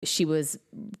she was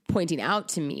pointing out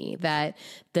to me that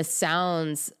the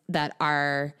sounds that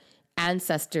our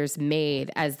ancestors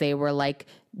made as they were like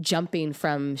jumping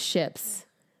from ships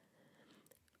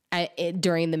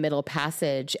during the Middle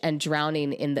Passage and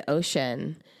drowning in the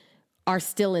ocean are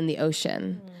still in the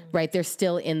ocean, right? They're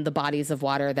still in the bodies of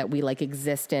water that we like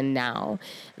exist in now.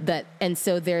 And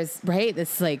so there's, right,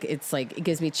 it's like, it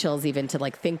gives me chills even to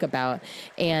like think about.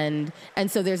 And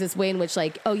so there's this way in which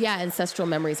like, oh yeah, ancestral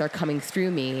memories are coming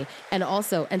through me. And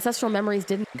also ancestral memories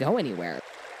didn't go anywhere.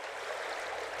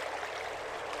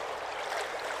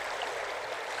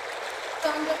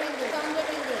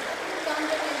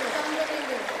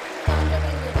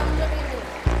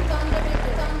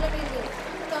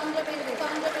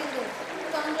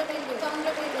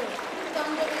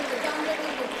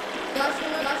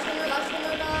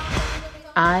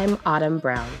 I'm Autumn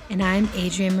Brown. And I'm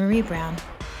Adrienne Marie Brown.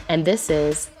 And this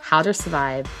is How to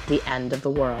Survive the End of the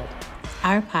World,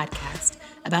 our podcast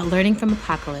about learning from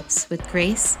apocalypse with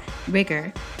grace,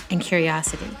 rigor, and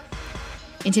curiosity.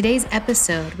 In today's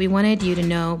episode, we wanted you to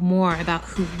know more about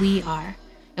who we are,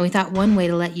 and we thought one way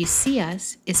to let you see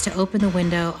us is to open the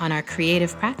window on our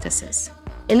creative practices.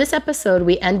 In this episode,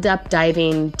 we end up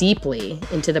diving deeply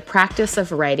into the practice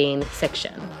of writing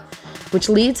fiction, which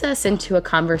leads us into a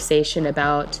conversation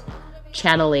about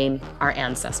channeling our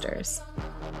ancestors.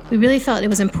 We really felt it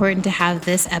was important to have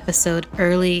this episode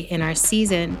early in our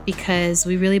season because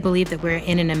we really believe that we're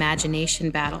in an imagination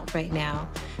battle right now,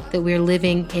 that we're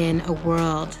living in a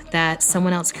world that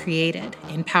someone else created,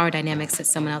 in power dynamics that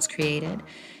someone else created,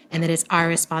 and that it's our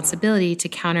responsibility to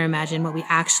counter-imagine what we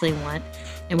actually want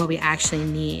and what we actually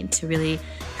need to really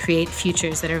create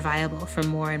futures that are viable for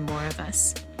more and more of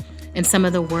us. And some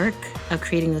of the work of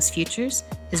creating those futures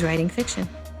is writing fiction.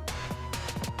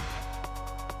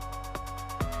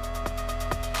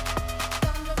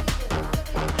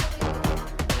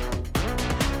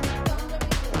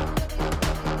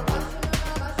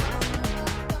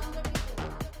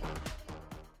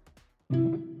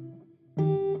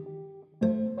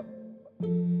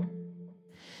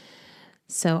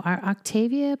 So our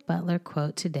Octavia Butler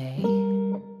quote today: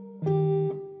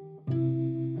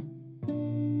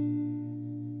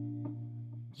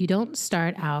 you don't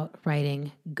start out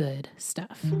writing good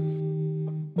stuff.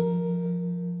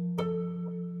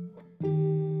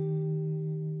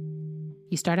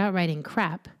 You start out writing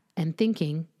crap and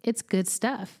thinking it's good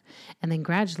stuff, and then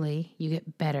gradually you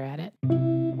get better at it.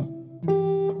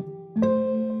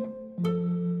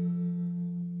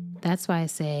 That's why I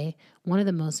say one of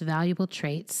the most valuable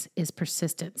traits is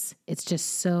persistence. It's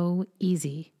just so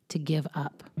easy to give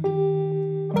up.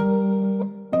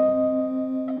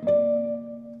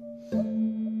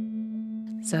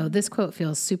 So this quote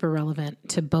feels super relevant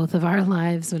to both of our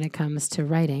lives when it comes to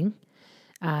writing.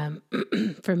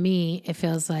 For me, it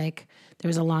feels like there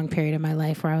was a long period of my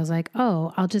life where I was like,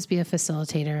 oh, I'll just be a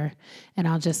facilitator and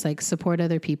I'll just like support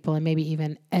other people and maybe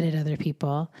even edit other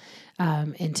people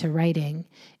into writing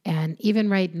and even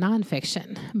write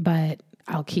nonfiction. But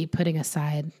I'll keep putting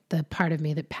aside the part of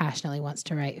me that passionately wants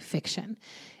to write fiction.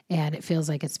 And it feels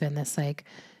like it's been this like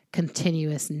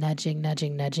continuous nudging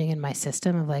in my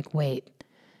system of like, wait,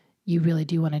 you really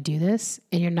do want to do this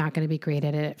and you're not going to be great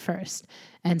at it at first.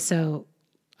 And so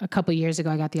a couple years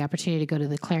ago, I got the opportunity to go to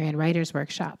the Clarion Writers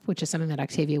Workshop, which is something that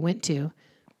Octavia went to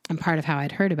and part of how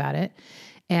I'd heard about it.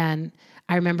 And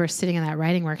I remember sitting in that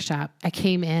writing workshop, I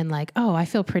came in like, oh, I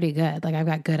feel pretty good. Like I've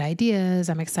got good ideas.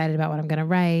 I'm excited about what I'm going to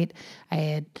write. I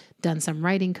had done some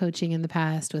writing coaching in the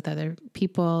past with other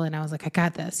people. And I was like, I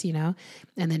got this, you know?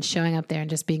 And then showing up there and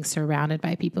just being surrounded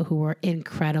by people who were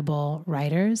incredible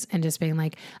writers and just being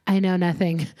like, I know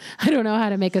nothing. I don't know how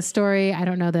to make a story. I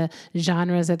don't know the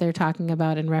genres that they're talking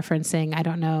about and referencing. I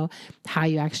don't know how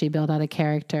you actually build out a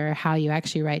character, how you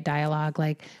actually write dialogue.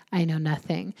 Like I know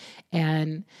nothing.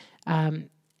 And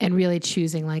really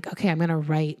choosing like, okay, I'm going to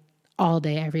write all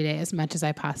day, every day, as much as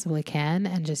I possibly can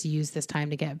and just use this time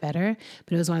to get better.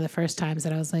 But it was one of the first times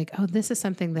that I was like, oh, this is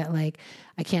something that like,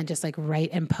 I can't just like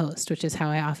write and post, which is how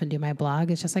I often do my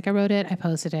blog. It's just like, I wrote it, I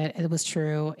posted it. It was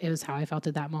true. It was how I felt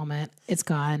at that moment. It's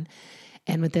gone.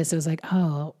 And with this, it was like,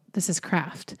 oh, this is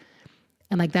craft.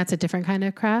 And like, that's a different kind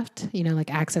of craft, you know, like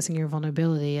accessing your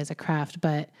vulnerability as a craft,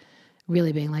 but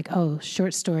really being like, oh,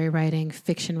 short story writing,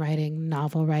 fiction writing,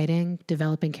 novel writing,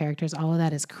 developing characters, all of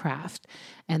that is craft.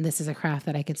 And this is a craft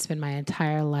that I could spend my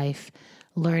entire life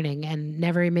learning and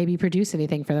never maybe produce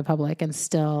anything for the public and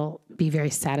still be very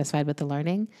satisfied with the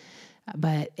learning.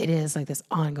 But it is like this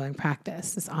ongoing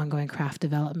practice, this ongoing craft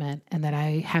development, and that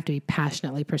I have to be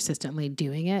passionately, persistently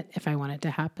doing it if I want it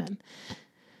to happen.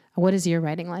 What has your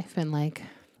writing life been like?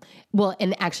 Well,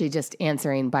 and actually just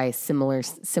answering by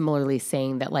similarly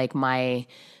saying that like my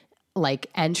like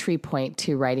entry point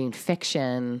to writing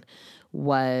fiction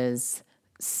was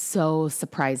so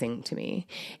surprising to me.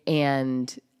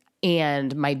 And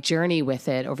my journey with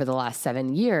it over the last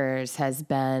 7 years has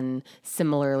been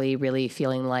similarly really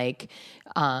feeling like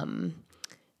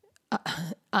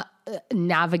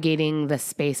navigating the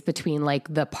space between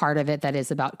like the part of it that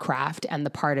is about craft and the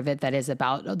part of it that is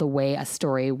about the way a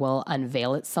story will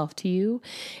unveil itself to you.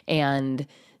 And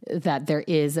that there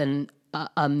is an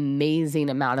amazing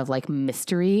amount of like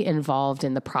mystery involved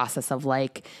in the process of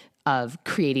like, of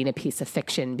creating a piece of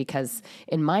fiction. Because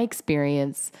in my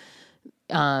experience,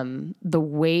 the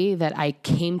way that I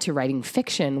came to writing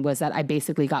fiction was that I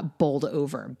basically got bowled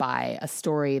over by a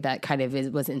story that kind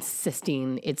of was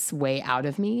insisting its way out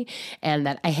of me, and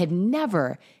that I had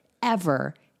never,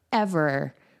 ever,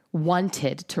 ever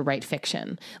wanted to write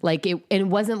fiction. Like it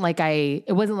wasn't like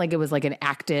it was like an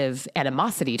active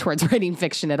animosity towards writing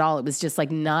fiction at all. It was just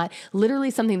like not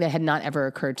literally something that had not ever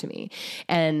occurred to me.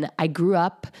 And I grew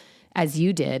up as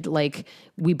you did, like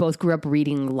we both grew up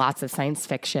reading lots of science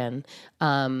fiction.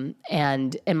 And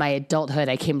in my adulthood,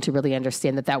 I came to really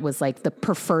understand that that was like the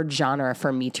preferred genre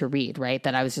for me to read, right?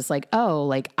 That I was just like, oh,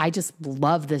 like I just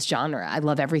love this genre. I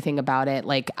love everything about it.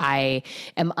 Like I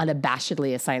am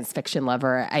unabashedly a science fiction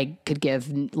lover. I could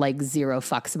give like zero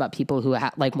fucks about people who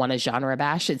like want a genre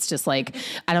bash. It's just like,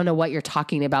 I don't know what you're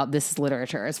talking about. This is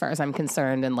literature as far as I'm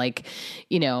concerned. And like,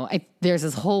 you know, there's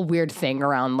this whole weird thing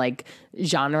around like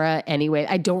genre anyway.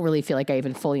 I don't really feel like I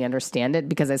even fully understand it,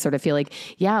 because I sort of feel like,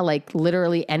 yeah, like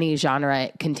literally any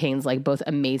genre contains like both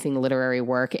amazing literary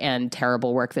work and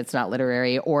terrible work that's not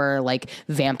literary, or like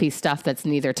vampy stuff that's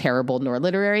neither terrible nor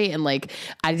literary. And like,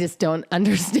 I just don't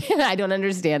understand. I don't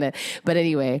understand it. But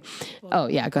anyway, oh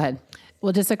yeah, go ahead.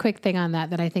 Well, just a quick thing on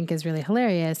that I think is really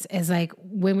hilarious is like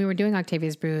when we were doing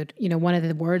Octavia's Brood, you know, one of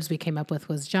the words we came up with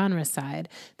was genrecide,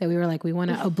 that we were like, we want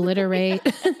to obliterate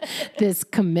this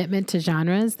commitment to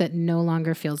genres that no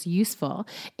longer feels useful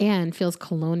and feels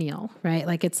colonial, right?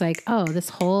 Like it's like, oh, this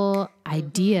whole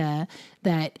idea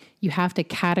that you have to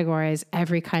categorize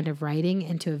every kind of writing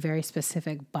into a very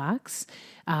specific box.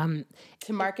 To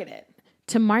market it.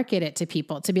 To market it to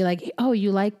people, to be like, oh,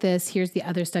 you like this, here's the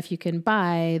other stuff you can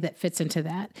buy that fits into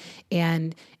that.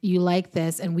 And you like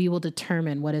this, and we will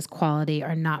determine what is quality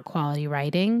or not quality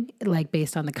writing, like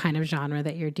based on the kind of genre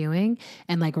that you're doing.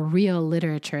 And like real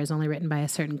literature is only written by a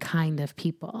certain kind of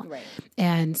people. Right.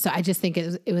 And so I just think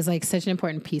it was like such an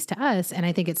important piece to us. And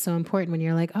I think it's so important when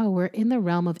you're like, oh, we're in the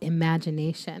realm of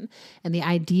imagination. And the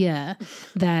idea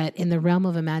that in the realm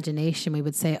of imagination, we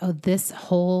would say, oh, this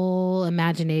whole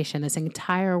imagination, this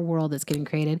entire world that's getting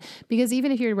created. Because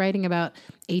even if you're writing about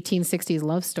 1860s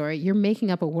love story, you're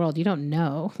making up a world you don't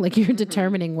know. Like you're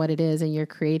determining what it is and you're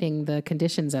creating the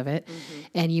conditions of it.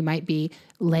 And you might be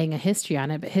laying a history on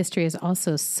it, but history is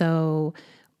also so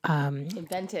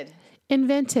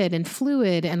invented and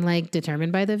fluid and like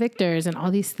determined by the victors and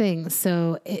all these things.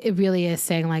 So it really is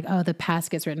saying like, oh, the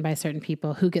past gets written by certain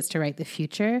people. Who gets to write the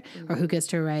future, or who gets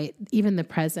to write even the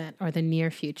present or the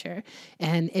near future?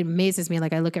 And it amazes me.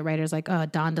 Like I look at writers like, oh,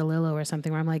 Don DeLillo or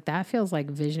something, where I'm like, that feels like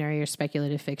visionary or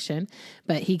speculative fiction,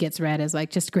 but he gets read as like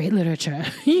just great literature,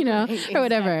 you know, exactly. Or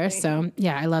whatever. So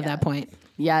yeah, I love that point.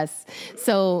 Yes.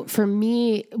 So for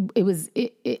me, it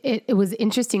was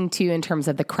interesting too in terms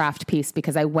of the craft piece,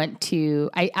 because I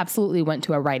absolutely went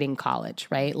to a writing college,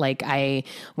 right? Like I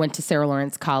went to Sarah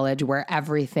Lawrence College, where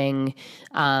everything,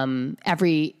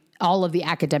 all of the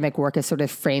academic work is sort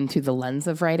of framed through the lens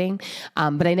of writing.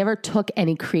 But I never took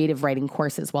any creative writing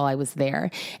courses while I was there.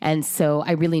 And so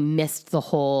I really missed the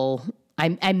whole,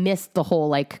 I missed the whole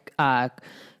like,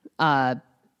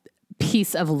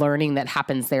 piece of learning that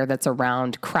happens there that's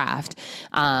around craft.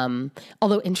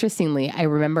 Although interestingly, I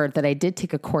remember that I did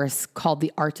take a course called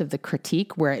The Art of the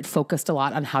Critique, where it focused a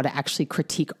lot on how to actually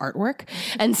critique artwork.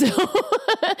 And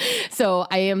so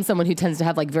I am someone who tends to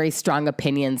have like very strong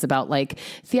opinions about like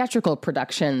theatrical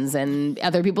productions and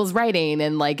other people's writing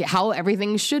and like how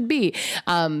everything should be.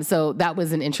 So that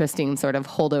was an interesting sort of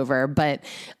holdover, but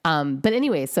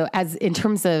anyway, so as in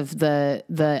terms of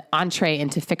the entree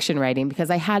into fiction writing, because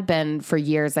I had been for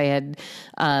years, I had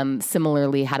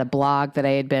similarly had a blog that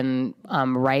I had been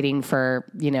writing for,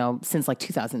 you know, since like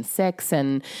 2006,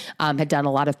 and had done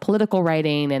a lot of political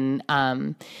writing and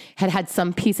had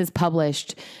some pieces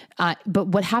published. But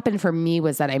what happened for me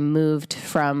was that I moved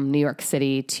from New York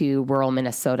City to rural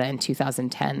Minnesota in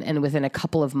 2010. And within a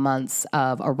couple of months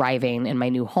of arriving in my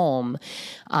new home,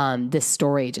 this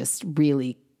story just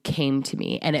really came to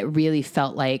me. And it really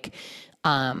felt like,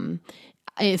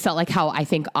 it felt like how I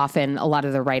think often a lot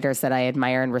of the writers that I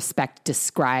admire and respect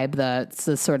describe the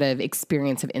sort of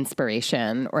experience of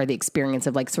inspiration or the experience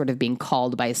of like sort of being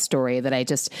called by a story that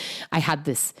I had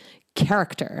this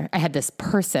character. I had this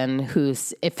person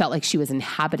it felt like she was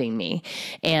inhabiting me.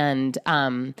 And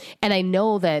I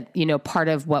know that, part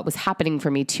of what was happening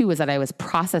for me too was that I was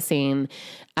processing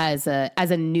as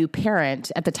a new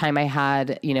parent. At the time I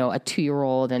had, a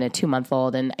 2-year-old and a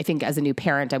 2-month-old. And I think as a new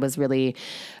parent, I was really,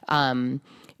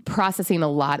 processing a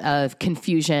lot of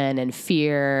confusion and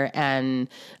fear and,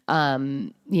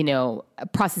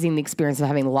 processing the experience of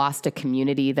having lost a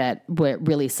community that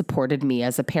really supported me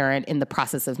as a parent in the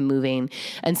process of moving.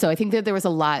 And so I think that there was a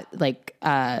lot like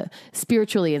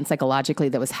spiritually and psychologically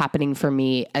that was happening for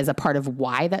me as a part of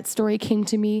why that story came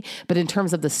to me. But in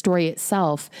terms of the story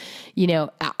itself,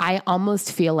 I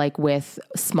almost feel like with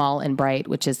Small and Bright,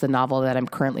 which is the novel that I'm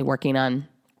currently working on,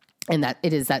 and that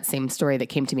it is that same story that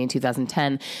came to me in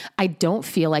 2010, I don't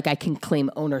feel like I can claim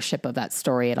ownership of that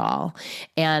story at all.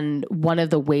 And one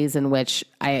of the ways in which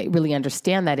I really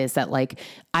understand that is that like,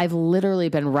 I've literally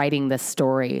been writing this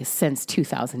story since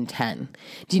 2010.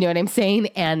 Do you know what I'm saying?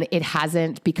 And it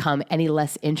hasn't become any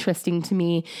less interesting to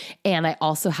me. And I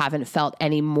also haven't felt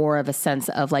any more of a sense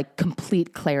of like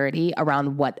complete clarity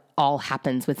around what all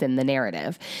happens within the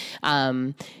narrative.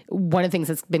 One of the things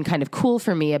that's been kind of cool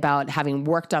for me about having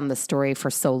worked on the story for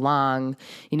so long,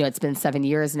 it's been 7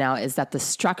 years now, is that the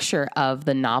structure of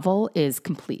the novel is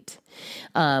complete.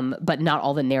 But not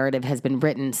all the narrative has been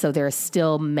written. So there are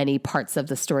still many parts of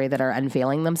the story that are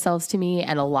unveiling themselves to me.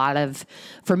 And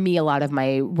for me, a lot of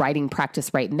my writing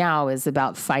practice right now is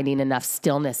about finding enough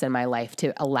stillness in my life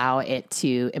to allow it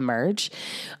to emerge.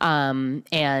 And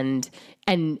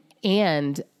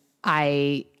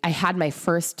I had my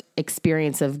first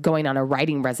experience of going on a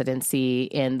writing residency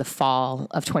in the fall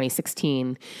of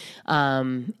 2016.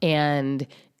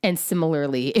 And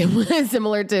similarly, it was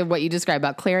similar to what you described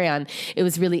about Clarion. It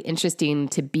was really interesting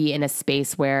to be in a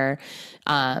space where,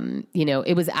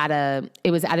 it was at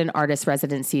an artist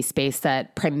residency space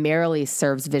that primarily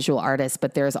serves visual artists,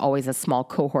 but there's always a small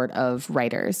cohort of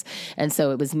writers. And so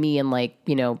it was me and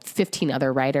 15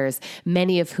 other writers,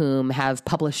 many of whom have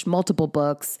published multiple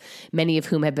books, many of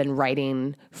whom have been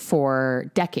writing for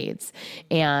decades.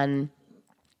 And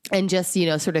just,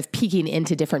 sort of peeking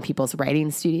into different people's writing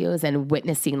studios and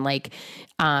witnessing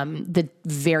the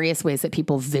various ways that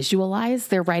people visualize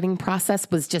their writing process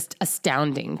was just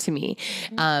astounding to me.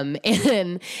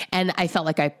 And I felt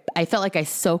like I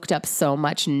soaked up so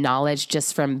much knowledge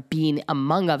just from being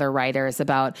among other writers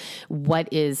about what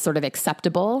is sort of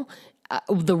acceptable,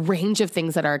 the range of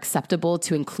things that are acceptable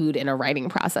to include in a writing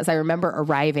process. I remember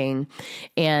arriving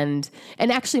and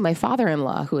actually my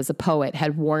father-in-law, who is a poet,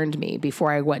 had warned me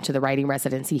before I went to the writing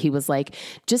residency. He was like,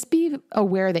 just be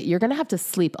aware that you're going to have to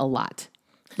sleep a lot.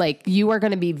 Like you are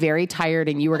going to be very tired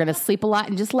and you are going to sleep a lot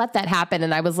and just let that happen.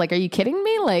 And I was like, are you kidding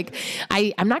me? Like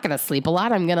I'm not going to sleep a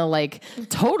lot. I'm going to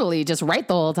totally just write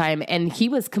the whole time. And he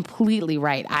was completely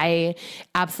right. I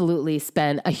absolutely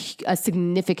spent a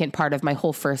significant part of my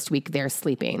whole first week there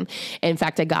sleeping. In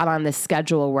fact, I got on this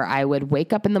schedule where I would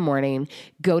wake up in the morning,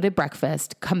 go to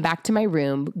breakfast, come back to my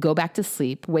room, go back to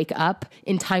sleep, wake up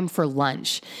in time for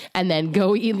lunch, and then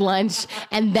go eat lunch.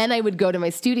 And then I would go to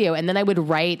my studio and then I would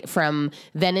write from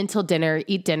then until dinner,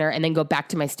 eat dinner, and then go back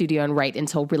to my studio and write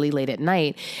until really late at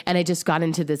night. And I just got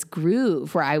into this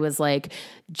groove where I was like,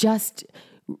 just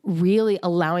really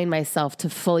allowing myself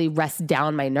to fully rest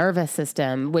down my nervous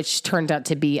system, which turned out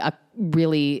to be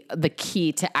really the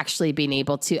key to actually being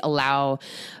able to allow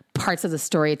parts of the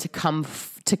story to come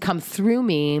through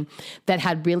me that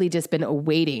had really just been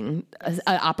awaiting an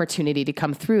opportunity to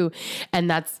come through. And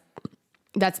that's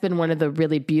been one of the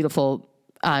really beautiful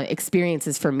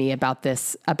experiences for me about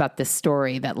this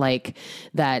story,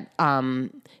 that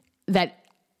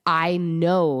I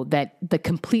know that the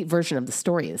complete version of the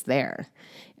story is there,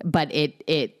 but it's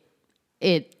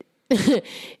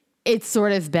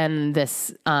sort of been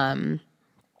this,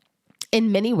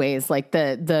 in many ways, like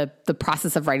the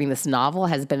process of writing this novel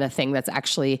has been a thing that's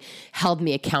actually held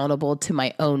me accountable to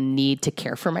my own need to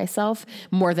care for myself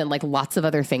more than lots of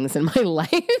other things in my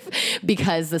life,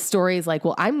 because the story is like,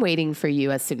 well, I'm waiting for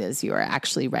you as soon as you are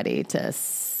actually ready to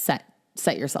set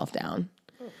yourself down.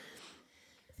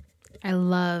 I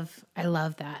love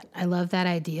that. I love that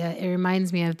idea. It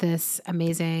reminds me of this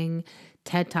amazing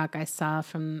TED Talk I saw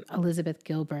from Elizabeth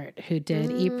Gilbert, who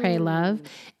did Eat, Pray, Love.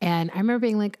 And I remember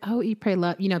being like, oh, Eat, Pray,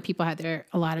 Love. People had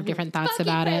a lot of different thoughts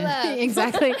about it.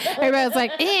 Exactly. Everybody was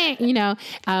like,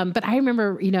 but I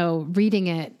remember, reading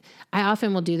it. I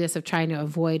often will do this of trying to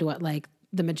avoid what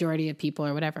the majority of people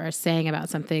or whatever are saying about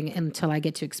something until I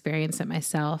get to experience it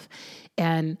myself.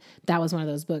 And that was one of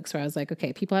those books where I was like,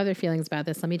 okay, people have their feelings about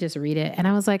this. Let me just read it. And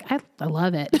I was like, I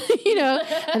love it.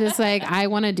 And it's like, I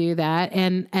want to do that.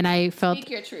 And I felt Speak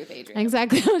your truth, Adrienne.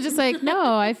 Exactly. I was just like,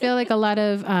 no, I feel like a lot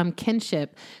of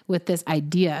kinship with this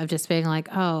idea of just being like,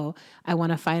 oh, I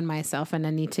want to find myself and I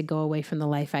need to go away from the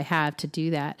life I have to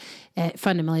do that. And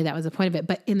fundamentally, that was the point of it.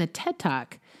 But in the TED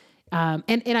Talk,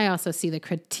 and I also see the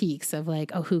critiques of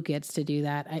like, oh, who gets to do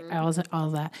that? I also all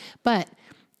of that. But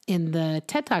in the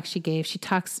TED Talk she gave, she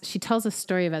tells a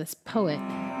story about this poet.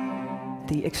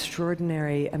 The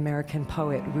extraordinary American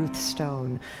poet Ruth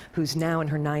Stone, who's now in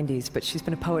her 90s, but she's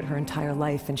been a poet her entire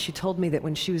life. And she told me that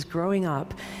when she was growing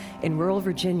up in rural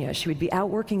Virginia, she would be out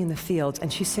working in the fields,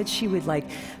 and she said she would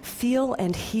like feel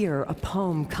and hear a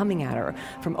poem coming at her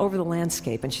from over the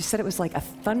landscape. And she said it was like a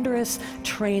thunderous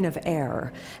train of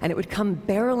air, and it would come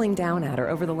barreling down at her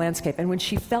over the landscape. And when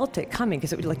she felt it coming,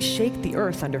 because it would like shake the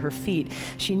earth under her feet,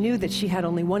 she knew that she had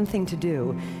only one thing to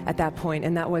do at that point,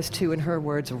 and that was to, in her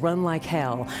words, run like hell.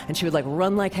 And she would like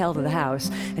run like hell to the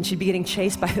house, and she'd be getting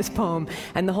chased by this poem.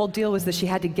 And the whole deal was that she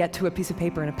had to get to a piece of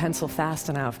paper and a pencil fast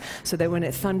enough so that when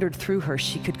it thundered through her,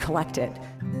 she could collect it.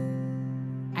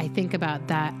 I think about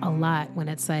that a lot when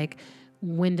it's like,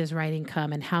 when does writing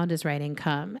come and how does writing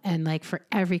come? And like for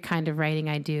every kind of writing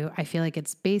I do, I feel like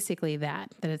it's basically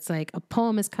that it's like a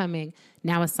poem is coming,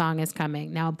 now a song is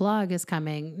coming, now a blog is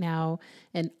coming, now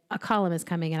a column is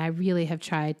coming. And I really have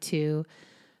tried to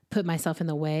put myself in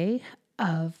the way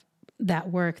of that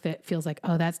work that feels like,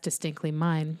 oh, that's distinctly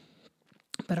mine.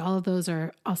 But all of those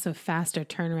are also faster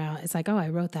turnaround. It's like, oh, I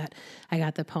wrote that. I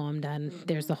got the poem done.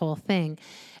 There's the whole thing.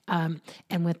 And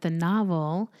with the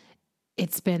novel,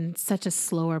 it's been such a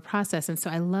slower process. And so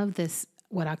I love this.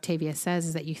 What Octavia says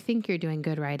is that you think you're doing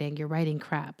good writing, you're writing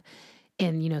crap.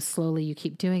 And, slowly you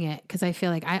keep doing it. Because I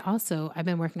feel like I've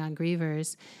been working on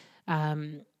Grievers.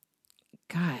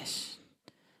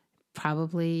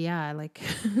 Probably, like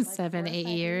 7, 8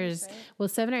 years. Right? Well,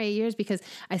 7 or 8 years, because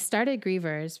I started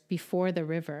Grievers before The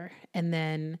River, and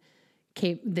then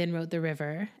wrote The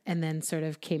River, and then sort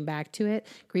of came back to it.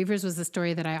 Grievers was the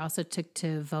story that I also took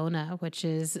to VONA, which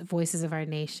is Voices of Our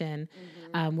Nation,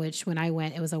 which when I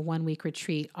went, it was a 1-week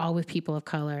retreat, all with people of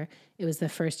color. It was the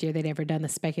first year they'd ever done the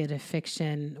speculative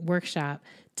fiction workshop.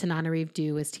 Tananarive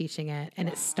Due was teaching it, and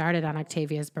it started on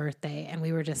Octavia's birthday, and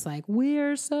we were just like, we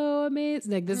are so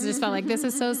amazing. Like, this just felt like this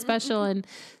is so special and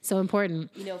so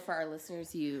important. For our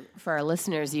listeners,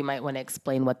 you might want to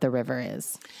explain what The River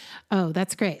is. Oh,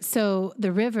 that's great. So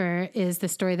The River is the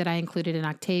story that I included in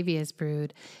Octavia's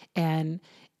Brood, and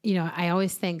I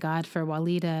always thank God for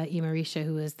Walida Imarisha,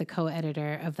 who is the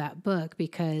co-editor of that book,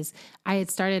 because I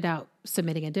had started out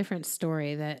submitting a different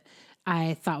story that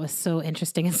I thought was so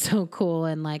interesting and so cool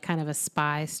and like kind of a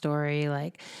spy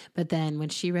story. But then when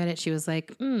she read it, she was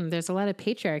like, there's a lot of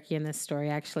patriarchy in this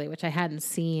story, actually, which I hadn't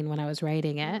seen when I was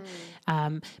writing it.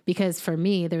 Because for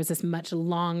me, there was this much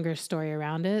longer story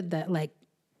around it that like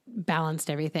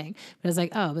balanced everything. But I was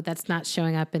like, oh, but that's not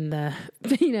showing up in the,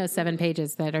 7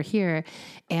 pages that are here.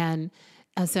 And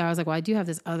so I was like, well, I do have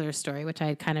this other story, which I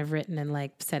had kind of written and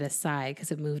like set aside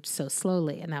because it moved so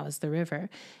slowly. And that was The River.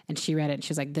 And she read it and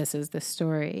she was like, this is the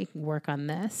story, work on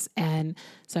this. And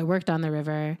so I worked on The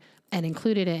River and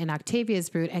included it in Octavia's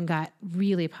Brood and got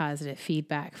really positive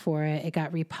feedback for it. It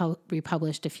got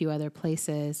republished a few other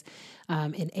places,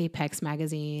 in Apex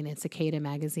magazine and Cicada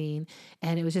magazine.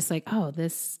 And it was just like, oh,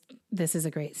 this is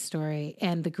a great story.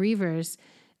 And The Grievers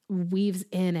weaves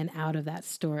in and out of that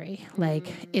story. Like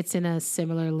it's in a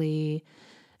similarly,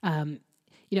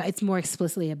 it's more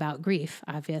explicitly about grief.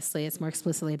 Obviously, it's more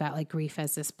explicitly about like grief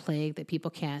as this plague that people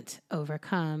can't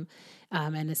overcome.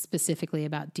 And it's specifically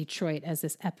about Detroit as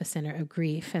this epicenter of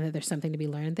grief and that there's something to be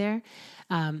learned there.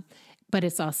 But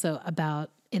it's also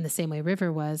about, in the same way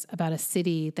River was, about a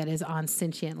city that is on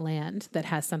sentient land that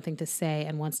has something to say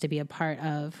and wants to be a part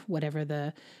of whatever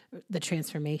the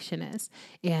transformation is.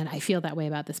 And I feel that way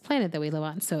about this planet that we live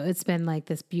on. So it's been like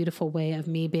this beautiful way of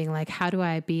me being like, how do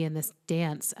I be in this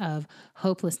dance of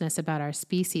hopelessness about our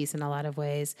species in a lot of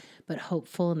ways, but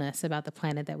hopefulness about the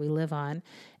planet that we live on?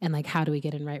 And like, how do we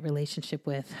get in right relationship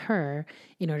with her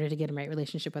in order to get in right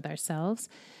relationship with ourselves?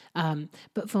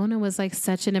 But VONA was like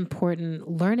such an important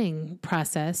learning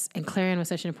process, and Clarion was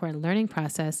such an important learning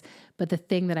process. But the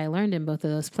thing that I learned in both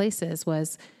of those places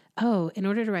was, in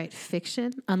order to write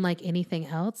fiction, unlike anything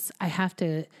else, I have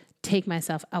to take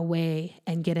myself away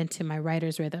and get into my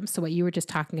writer's rhythm. So what you were just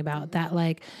talking about, that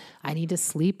like, I need to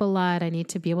sleep a lot. I need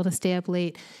to be able to stay up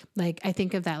late. Like, I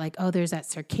think of that like, oh, there's that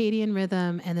circadian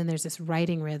rhythm and then there's this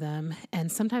writing rhythm.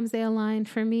 And sometimes they align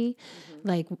for me.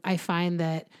 Like, I find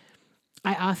that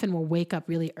I often will wake up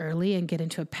really early and get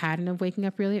into a pattern of waking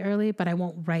up really early, but I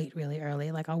won't write really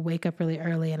early. Like, I'll wake up really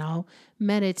early and I'll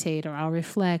meditate or I'll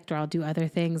reflect or I'll do other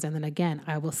things. And then again,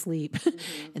 I will sleep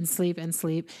and sleep and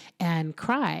sleep and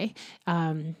cry.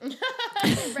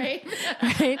 Right.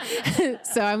 Right.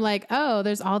 So I'm like, oh,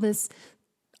 there's all these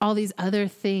other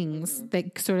things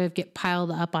that sort of get piled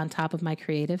up on top of my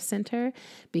creative center,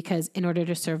 because in order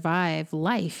to survive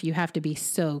life, you have to be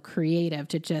so creative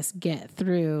to just get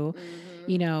through,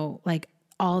 you know, like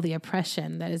all the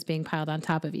oppression that is being piled on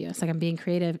top of you. It's like I'm being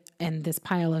creative and this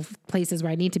pile of places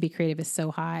where I need to be creative is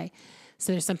so high.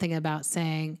 So there's something about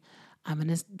saying, I'm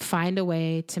going to find a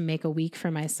way to make a week for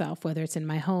myself, whether it's in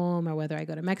my home or whether I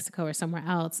go to Mexico or somewhere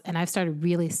else. And I've started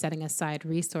really setting aside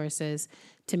resources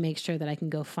to make sure that I can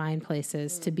go find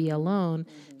places to be alone,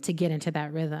 to get into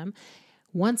that rhythm.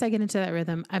 Once I get into that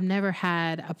rhythm, I've never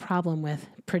had a problem with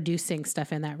producing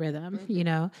stuff in that rhythm, you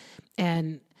know?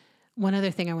 And one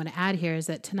other thing I want to add here is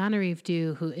that Tananarive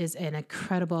Due, who is an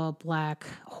incredible Black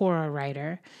horror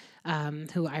writer,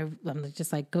 who I'm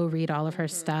just like, go read all of her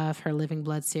stuff, her Living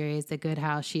Blood series, The Good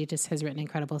House. She just has written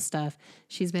incredible stuff.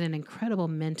 She's been an incredible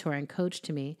mentor and coach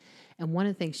to me. And one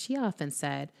of the things she often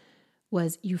said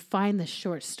was, you find the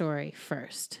short story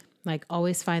first. Like,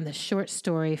 always find the short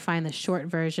story, find the short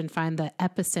version, find the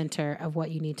epicenter of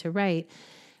what you need to write,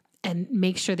 and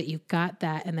make sure that you've got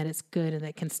that and that it's good and that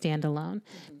it can stand alone.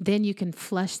 Then you can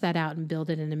flesh that out and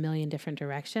build it in a million different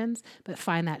directions, but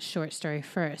find that short story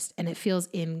first. And it feels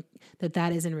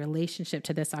that is in relationship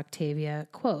to this Octavia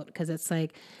quote, because it's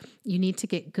like, you need to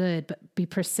get good, but be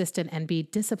persistent and be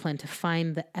disciplined to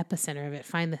find the epicenter of it,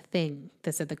 find the thing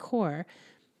that's at the core.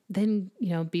 Then,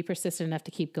 you know, be persistent enough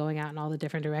to keep going out in all the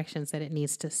different directions that it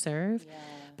needs to serve. Yeah.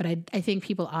 But I think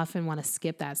people often want to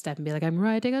skip that step and be like, I'm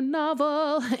writing a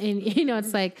novel. And, you know,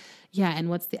 it's like, yeah, and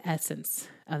what's the essence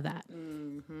of that?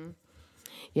 Mm-hmm.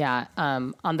 Yeah.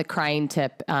 On the crying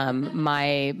tip,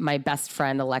 my best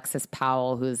friend, Alexis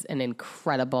Powell, who's an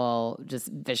incredible, just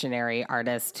visionary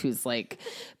artist, who's like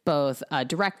both a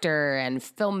director and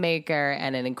filmmaker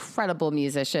and an incredible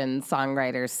musician,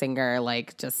 songwriter, singer,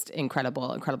 like just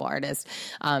incredible artist,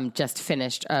 just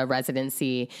finished a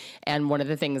residency. And one of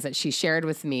the things that she shared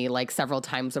with me, like several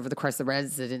times over the course of the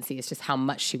residency, is just how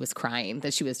much she was crying,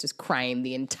 that she was just crying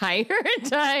the entire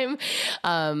time.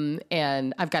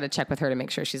 And I've got to check with her to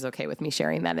make sure she's okay with me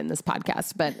sharing that in this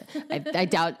podcast. But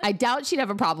I doubt she'd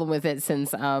have a problem with it,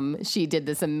 since she did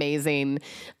this amazing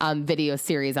video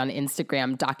series on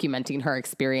Instagram documenting her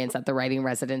experience at the writing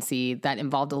residency that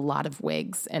involved a lot of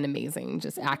wigs and amazing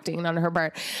just acting on her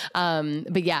part.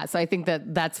 But yeah, so I think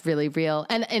that that's really real.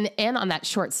 And on that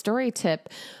short story tip,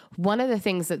 one of the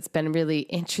things that's been really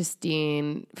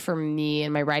interesting for me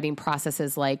in my writing process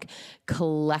is like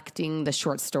collecting the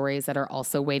short stories that are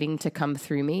also waiting to come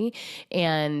through me,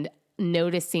 and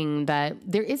noticing that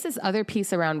there is this other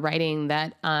piece around writing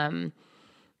that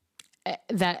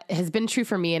that has been true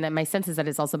for me, and my sense is that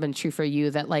it's also been true for you,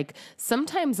 that like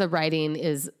sometimes the writing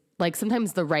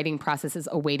process is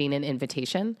awaiting an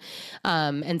invitation.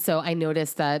 And so I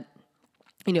noticed that,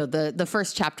 you know, the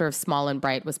first chapter of Small and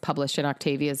Bright was published in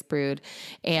Octavia's Brood,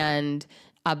 and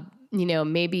you know,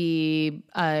 maybe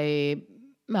 5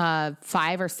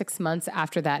 or 6 months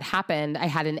after that happened, I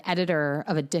had an editor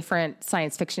of a different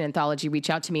science fiction anthology reach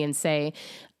out to me and say,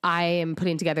 I am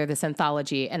putting together this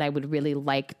anthology and I would really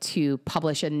like to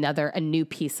publish a new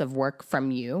piece of work from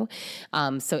you.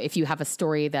 So if you have a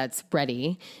story that's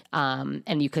ready,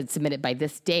 and you could submit it by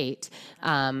this date,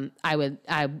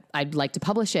 I'd like to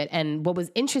publish it. And what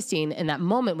was interesting in that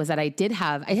moment was that I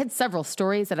had several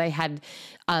stories that I had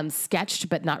sketched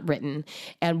but not written,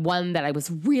 and one that I was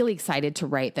really excited to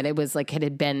write, that it was like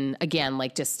had been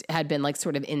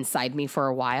sort of inside me for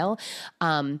a while,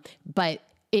 but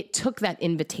it took that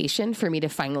invitation for me to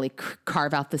finally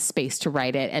carve out the space to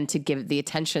write it and to give it the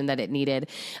attention that it needed.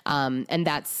 And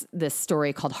that's this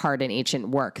story called Hard and Ancient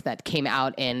Work that came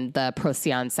out in the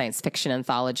Procyon Science Fiction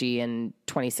Anthology in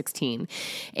 2016.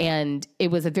 And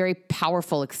it was a very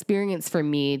powerful experience for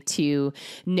me to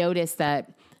notice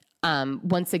that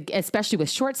especially with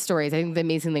short stories, I think the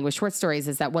amazing thing with short stories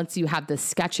is that once you have the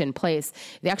sketch in place,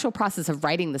 the actual process of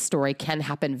writing the story can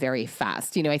happen very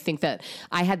fast. I think that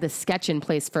I had the sketch in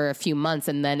place for a few months,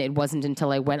 and then it wasn't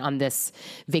until I went on this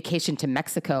vacation to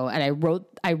Mexico and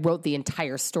I wrote the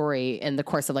entire story in the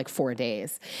course of like 4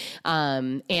 days.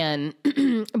 And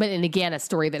again, a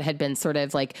story that had been sort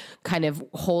of like kind of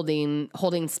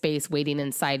holding space, waiting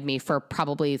inside me for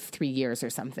probably 3 years or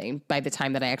something by the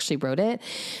time that I actually wrote it.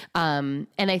 And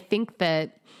I think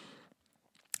that,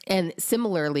 and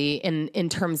similarly in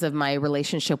terms of my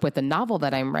relationship with the novel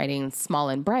that I'm writing, Small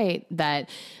and Bright, that,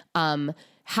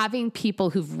 having people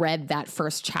who've read that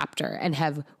first chapter and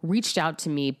have reached out to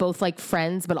me, both like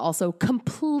friends, but also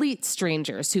complete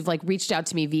strangers who've like reached out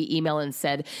to me via email and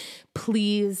said,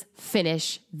 please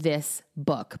finish this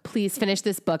book. Please finish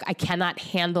this book. I cannot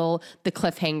handle the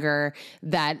cliffhanger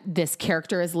that this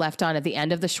character is left on at the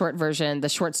end of the short version, the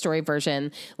short story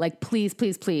version. Like, please,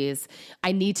 please, please,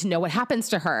 I need to know what happens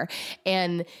to her.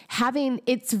 And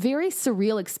it's very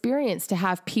surreal experience to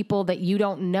have people that you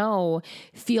don't know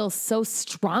feel so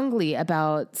strongly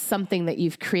about something that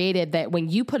you've created that when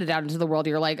you put it out into the world,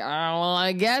 you're like, oh, well,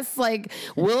 I guess like,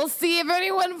 we'll see if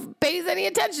anyone pays any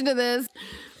attention to this.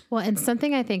 Well, and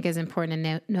something I think is important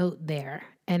to note there,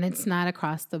 and it's not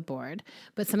across the board,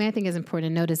 but something I think is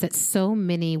important to note is that so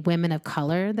many women of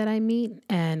color that I meet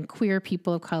and queer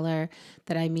people of color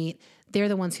that I meet, they're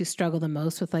the ones who struggle the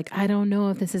most with like, I don't know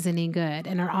if this is any good,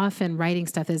 and are often writing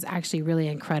stuff that is actually really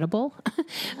incredible.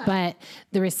 But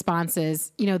the response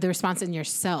is, the response in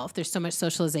yourself, there's so much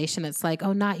socialization. It's like,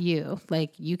 oh, not you.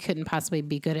 Like, you couldn't possibly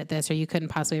be good at this, or you couldn't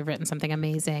possibly have written something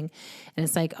amazing. And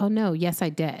it's like, oh no, yes, I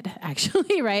did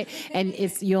actually. Right. And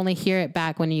you only hear it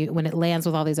back when it lands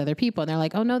with all these other people and they're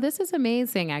like, oh no, this is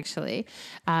amazing actually.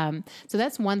 So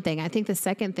that's one thing. I think the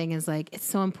second thing is like, it's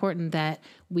so important that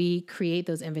we create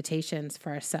those invitations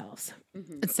for ourselves.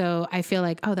 Mm-hmm. So I feel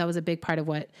like, that was a big part of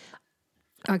what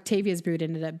Octavia's Brood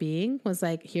ended up being, was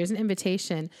like, here's an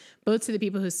invitation both to the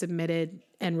people who submitted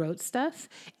and wrote stuff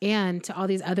and to all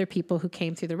these other people who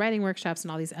came through the writing workshops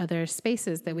and all these other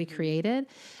spaces that we created.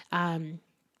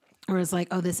 Or it's like,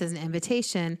 this is an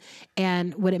invitation.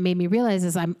 And what it made me realize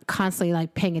is I'm constantly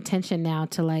like paying attention now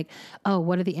to like,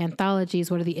 what are the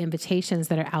anthologies? What are the invitations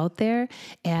that are out there?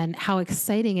 And how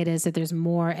exciting it is that there's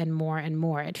more and more and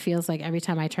more. It feels like every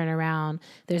time I turn around,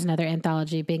 there's another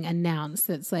anthology being announced.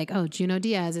 It's like, Junot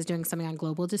Diaz is doing something on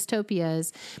global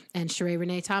dystopias, and Sheree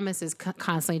Renee Thomas is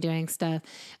constantly doing stuff.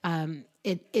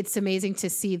 It's amazing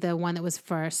to see the one that was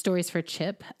for Stories for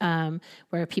Chip,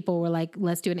 where people were like,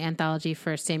 let's do an anthology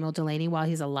for Samuel Delaney while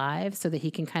he's alive so that he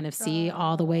can kind of see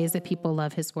all the ways that people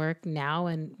love his work now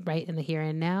and right in the here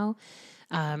and now.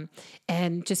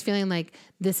 And just feeling like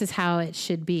this is how it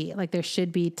should be. Like there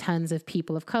should be tons of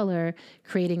people of color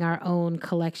creating our own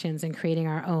collections and creating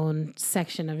our own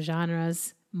section of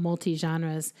genres,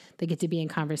 multi-genres that get to be in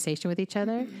conversation with each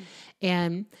other. Mm-hmm.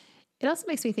 And it also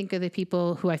makes me think of the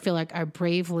people who I feel like are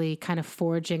bravely kind of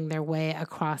forging their way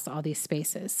across all these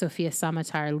spaces. Sophia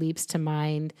Samatar leaps to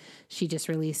mind. She just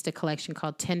released a collection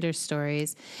called Tender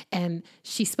Stories, and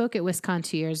she spoke at WisCon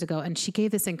 2 years ago, and she gave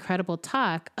this incredible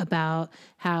talk about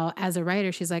how, as a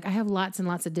writer, she's like, I have lots and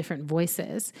lots of different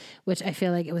voices, which I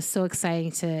feel like it was so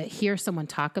exciting to hear someone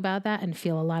talk about that and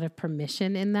feel a lot of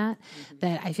permission in that,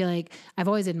 that I feel like I've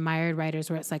always admired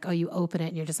writers where it's like, you open it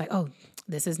and you're just like,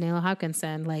 this is Nalo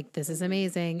Hopkinson, like this is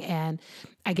amazing. And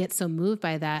I get so moved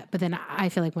by that. But then I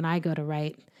feel like when I go to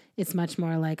write, it's much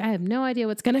more like, I have no idea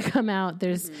what's going to come out.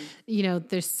 There's,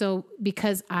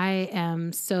 because I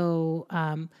am so,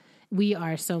 we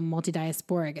are so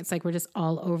multi-diasporic. It's like we're just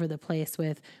all over the place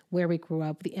with where we grew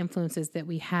up, the influences that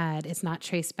we had. It's not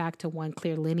traced back to one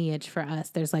clear lineage for us.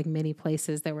 There's like many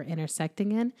places that we're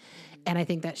intersecting in. And I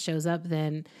think that shows up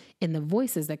then in the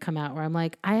voices that come out where I'm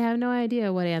like, I have no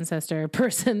idea what ancestor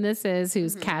person this is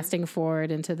who's casting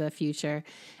forward into the future.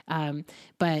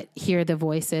 But here are the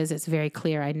voices. It's very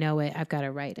clear. I know it. I've got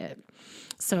to write it.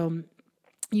 So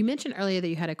you mentioned earlier that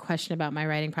you had a question about my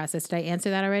writing process. Did I answer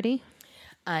that already?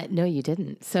 No, you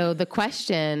didn't. So the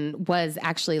question was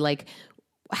actually like,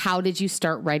 how did you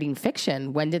start writing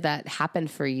fiction? When did that happen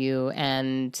for you?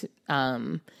 And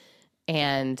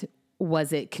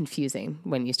was it confusing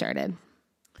when you started?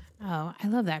 Oh, I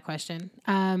love that question.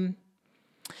 I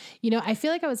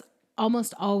feel like I was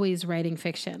almost always writing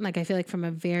fiction. Like I feel like from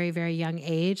a very, very young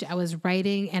age, I was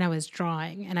writing and I was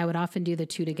drawing, and I would often do the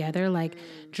two together, like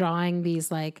drawing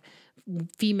these like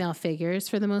female figures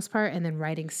for the most part, and then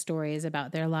writing stories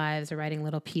about their lives or writing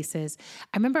little pieces.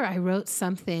 I remember I wrote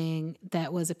something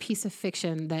that was a piece of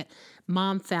fiction that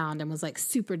mom found and was like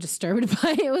super disturbed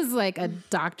by. It was like a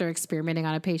doctor experimenting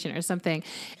on a patient or something.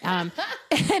 And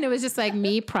it was just like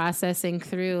me processing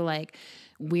through like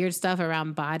weird stuff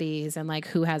around bodies and like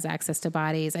who has access to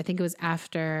bodies. I think it was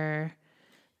after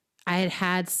I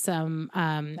had some,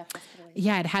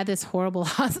 I'd had this horrible,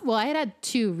 I had had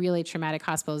 2 really traumatic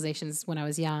hospitalizations when I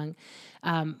was young.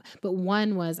 But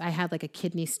one was I had like a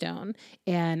kidney stone,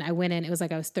 and I went in, it was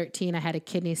like I was 13, I had a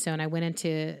kidney stone. I went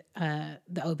into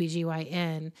the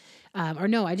OBGYN,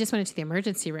 I just went into the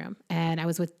emergency room, and I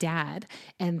was with Dad,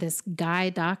 and this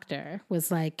guy doctor was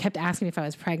like, kept asking me if I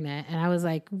was pregnant. And I was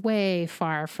like way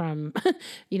far from,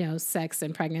 sex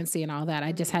and pregnancy and all that.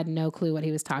 I just had no clue what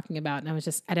he was talking about. And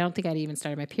I don't think I'd even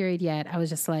started my period yet. I was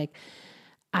just like,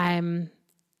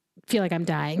 feel like I'm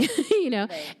dying,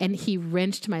 right. And he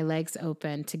wrenched my legs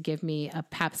open to give me a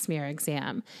pap smear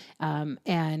exam.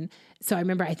 And so I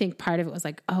remember, I think part of it was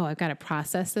like, oh, I've got to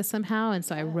process this somehow. And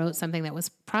so I wrote something that was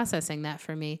processing that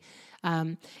for me.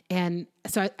 And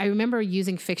so I remember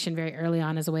using fiction very early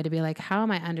on as a way to be like, how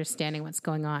am I understanding what's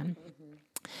going on? Mm-hmm.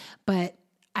 But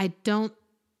I don't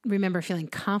remember feeling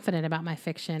confident about my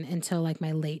fiction until like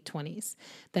my late 20s,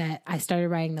 that I started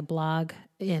writing the blog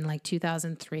in like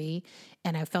 2003.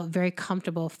 And I felt very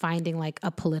comfortable finding like a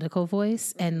political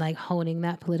voice and like honing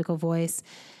that political voice.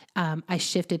 I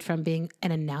shifted from being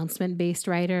an announcement-based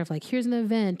writer of like, here's an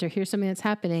event or here's something that's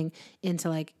happening, into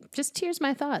like, just here's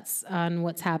my thoughts on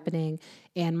what's happening.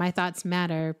 And my thoughts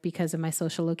matter because of my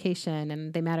social location,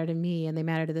 and they matter to me, and they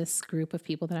matter to this group of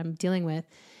people that I'm dealing with.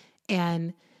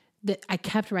 And I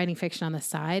kept writing fiction on the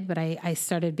side, but I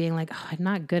started being like, oh, I'm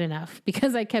not good enough,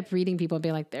 because I kept reading people and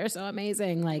being like, they're so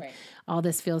amazing. Like all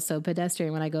this feels so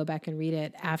pedestrian when I go back and read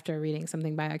it after reading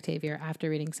something by Octavia, or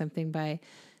after reading something by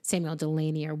Samuel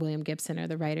Delany or William Gibson, or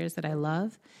the writers that I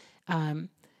love. And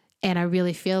I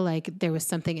really feel like there was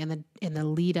something in the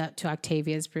lead up to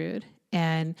Octavia's Brood.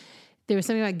 And there was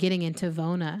something about getting into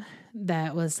Vona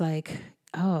that was like,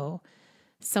 oh,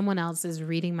 someone else is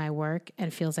reading my work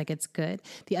and feels like it's good.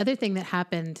 The other thing that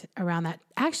happened around that,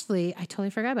 actually, I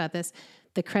totally forgot about this.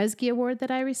 The Kresge Award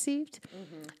that I received,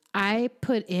 I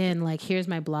put in like, here's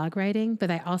my blog writing,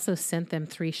 but I also sent them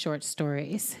 3 short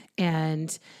stories.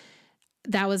 And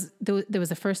that was, there was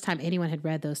the first time anyone had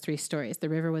read those 3 stories. The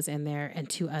River was in there and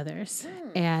 2 others.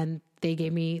 And they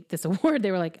gave me this award. They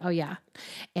were like, oh yeah.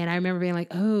 And I remember being like,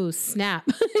 oh snap,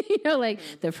 like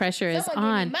the pressure is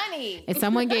on. Gave me money. And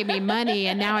someone gave me money,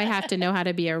 and now I have to know how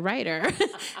to be a writer.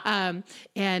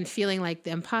 And feeling like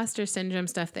the imposter syndrome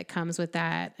stuff that comes with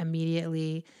that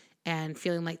immediately, and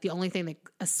feeling like the only thing that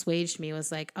assuaged me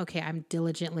was like, okay, I'm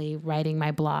diligently writing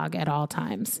my blog at all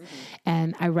times,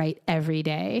 and I write every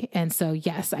day. And so,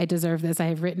 yes, I deserve this. I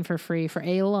have written for free for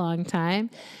a long time.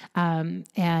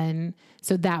 And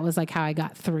so that was like how I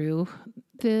got through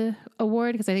the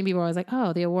award, because I think people were always like,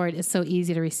 oh, the award is so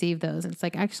easy to receive those. And it's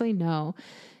like, actually, no,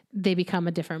 they become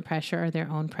a different pressure, or their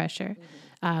own pressure.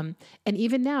 And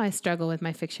even now I struggle with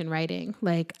my fiction writing.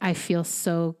 Like I feel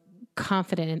so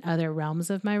confident in other realms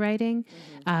of my writing.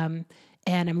 And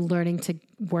I'm learning to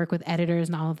work with editors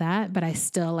and all of that, but I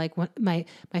still like my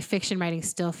fiction writing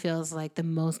still feels like the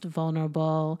most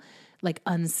vulnerable, like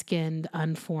unskinned,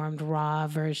 unformed, raw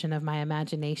version of my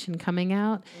imagination coming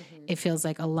out. It feels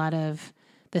like a lot of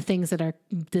the things that are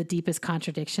the deepest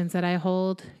contradictions that I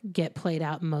hold get played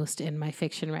out most in my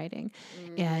fiction writing.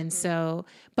 And so,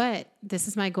 but this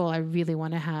is my goal. I really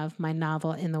want to have my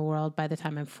novel in the world by the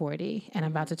time I'm 40, and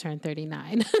I'm about to turn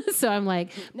 39. So I'm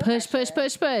like, push.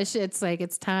 It's like,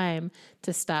 it's time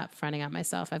to stop fronting on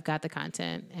myself. I've got the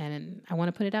content and I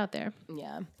want to put it out there.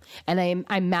 Yeah. And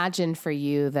I imagine for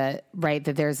you that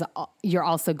you're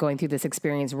also going through this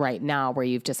experience right now where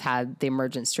you've just had the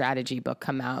Emergent Strategy book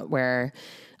come out, where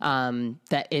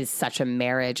that is such a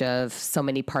marriage of so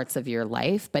many parts of your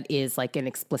life, but is like an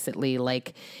explicitly,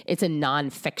 like it's a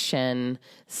nonfiction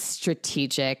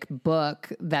strategic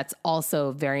book that's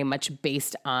also very much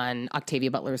based on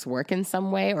Octavia Butler's work in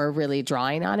some way, or really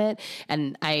drawing on it.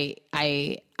 And I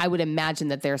would imagine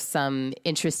that there's some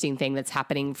interesting thing that's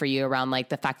happening for you around like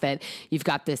the fact that you've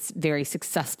got this very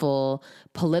successful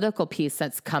political piece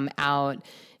that's come out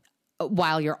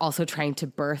while you're also trying to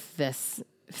birth this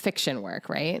fiction work,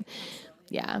 right?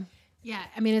 Yeah. Yeah.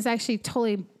 I mean, it's actually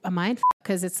totally a mind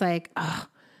because it's like, oh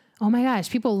my gosh,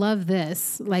 people love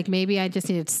this. Like maybe I just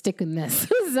need to stick in this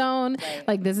zone. Right.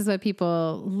 Like this is what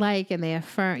people like, and they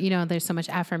affirm, there's so much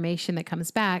affirmation that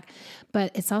comes back.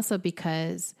 But it's also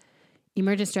because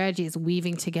Emergent strategy is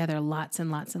weaving together lots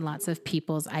and lots and lots of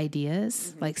people's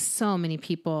ideas. Like so many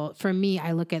people, for me,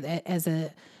 I look at it as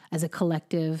a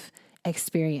collective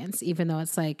experience, even though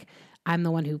it's like, I'm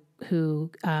the one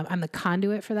who I'm the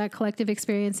conduit for that collective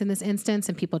experience in this instance,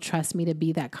 and people trust me to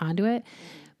be that conduit.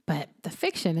 But the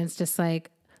fiction is just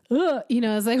like, ugh,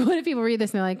 it's like, what if people read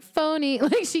this and they're like, phony,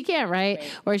 like she can't write,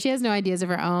 right, or she has no ideas of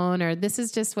her own, or this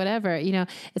is just whatever,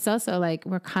 It's also like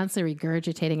we're constantly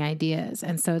regurgitating ideas.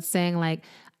 And so it's saying like,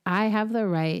 I have the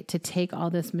right to take all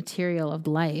this material of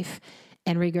life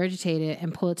and regurgitate it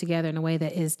and pull it together in a way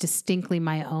that is distinctly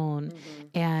my own.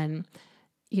 And,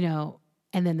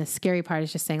 and then the scary part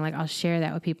is just saying like, I'll share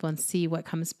that with people and see what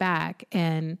comes back.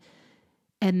 And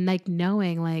like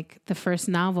knowing like the first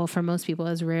novel for most people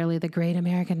is rarely the great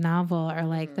American novel or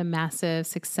like the massive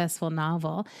successful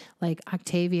novel. Like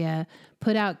Octavia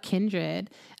put out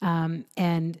Kindred, and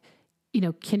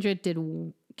Kindred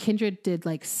did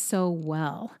like so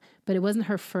well, but it wasn't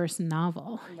her first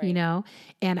novel, right.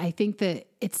 And I think that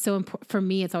it's so important for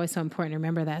me. It's always so important to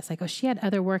remember that it's like, oh, she had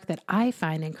other work that I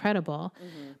find incredible,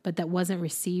 but that wasn't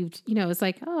received. It's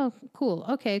like, oh, cool,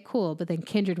 okay, cool. But then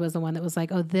Kindred was the one that was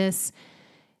like, oh, this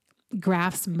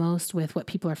graphs most with what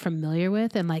people are familiar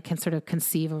with and like can sort of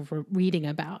conceive of reading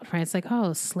about, right? It's like,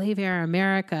 oh, slave era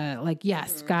America, like,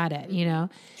 yes, got it,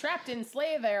 Trapped in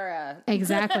slave era.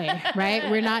 Exactly, right?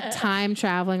 We're not time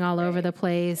traveling all over the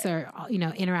place or,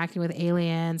 interacting with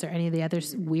aliens or any of the other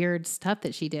weird stuff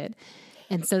that she did.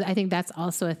 And so I think that's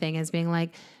also a thing, is being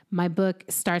like, my book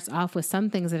starts off with some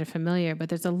things that are familiar, but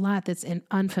there's a lot that's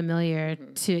unfamiliar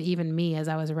to even me as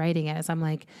I was writing it. So I'm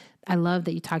like, I love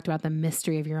that you talked about the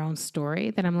mystery of your own story,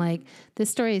 that I'm like, this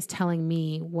story is telling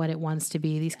me what it wants to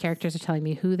be. These characters are telling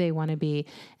me who they want to be.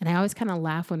 And I always kind of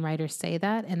laugh when writers say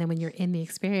that. And then when you're in the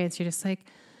experience, you're just like,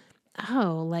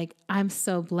 oh, like I'm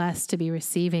so blessed to be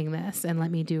receiving this, and let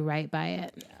me do right by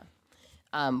it.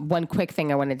 Yeah. One quick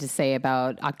thing I wanted to say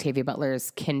about Octavia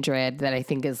Butler's Kindred that I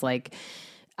think is like,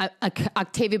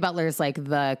 Octavia Butler is like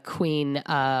the queen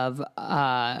of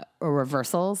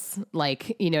reversals,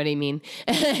 like, you know what I mean?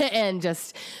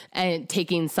 and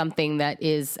taking something that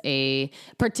is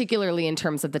particularly in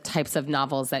terms of the types of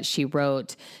novels that she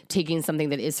wrote, taking something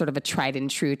that is sort of a tried and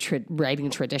true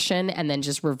writing tradition and then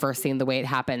just reversing the way it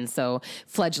happens. So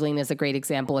Fledgling is a great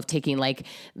example of taking like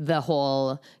the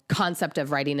whole concept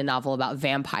of writing a novel about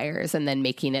vampires and then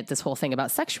making it this whole thing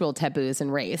about sexual taboos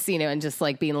and race, and just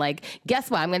like being like, guess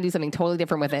what? I'm going to do something totally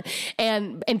different with it.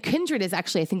 And Kindred is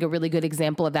actually, I think, a really good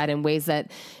example of that in ways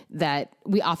that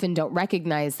we often don't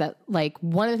recognize. That like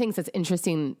one of the things that's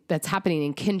interesting that's happening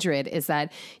in Kindred is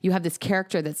that you have this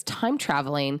character that's time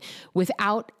traveling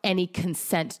without any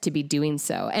consent to be doing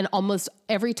so. And almost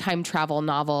every time travel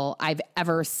novel I've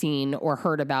ever seen or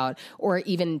heard about, or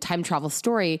even time travel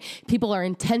story, people are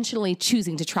intentionally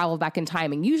choosing to travel back in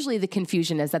time. And usually the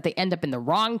confusion is that they end up in the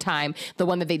wrong time, the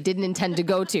one that they didn't intend to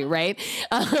go to, right?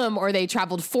 Or they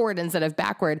traveled forward instead of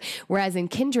backward. Whereas in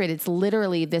Kindred, it's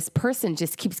literally this person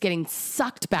just keeps getting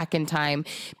sucked back in time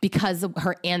because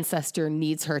her ancestor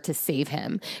needs her to save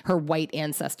him. Her white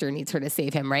ancestor needs her to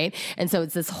save him, right? And so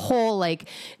it's this whole, like,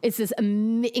 it's this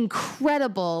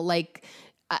incredible, like,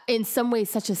 in some ways,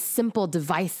 such a simple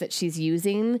device that she's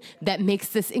using that makes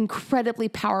this incredibly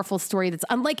powerful story that's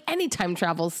unlike any time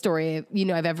travel story,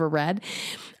 I've ever read.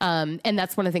 And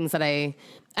that's one of the things that I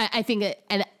think,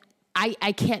 and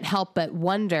I can't help but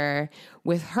wonder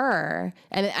with her,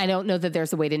 and I don't know that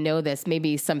there's a way to know this.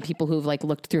 Maybe some people who've like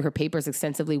looked through her papers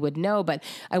extensively would know, but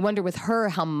I wonder with her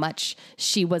how much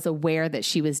she was aware that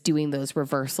she was doing those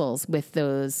reversals with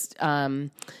those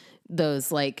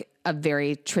like a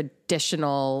very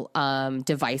traditional writing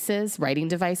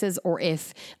devices, or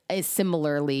if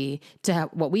similarly to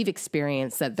what we've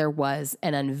experienced, that there was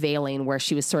an unveiling where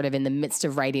she was sort of in the midst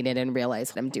of writing it and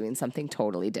realized I'm doing something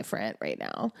totally different right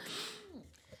now.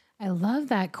 I love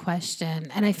that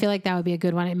question. And I feel like that would be a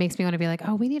good one. It makes me want to be like,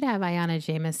 oh, we need to have Ayanna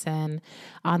Jamison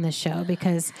on the show,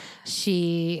 because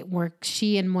she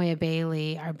and Moya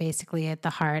Bailey are basically at the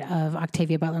heart of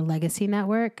Octavia Butler Legacy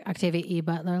Network, Octavia E.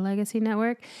 Butler Legacy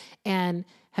Network, and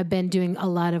have been doing a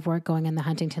lot of work going in the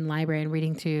Huntington Library and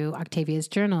reading through Octavia's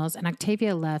journals. And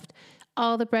Octavia left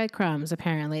all the breadcrumbs,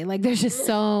 apparently. Like, there's just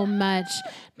so much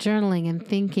journaling and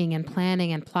thinking and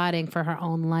planning and plotting for her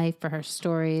own life, for her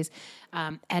stories,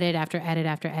 edit after edit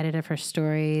after edit of her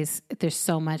stories. There's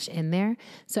so much in there.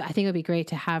 So I think it would be great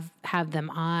to have them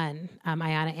on,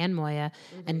 Ayanna and Moya.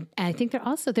 And I think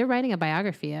they're writing a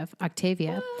biography of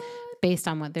Octavia. based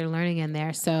on what they're learning in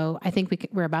there. So I think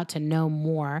we're about to know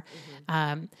more.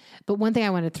 But one thing I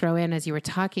want to throw in as you were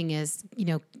talking is,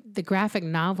 the graphic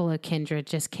novel of Kindred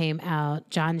just came out.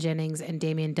 John Jennings and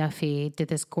Damien Duffy did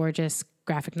this gorgeous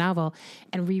graphic novel,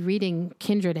 and rereading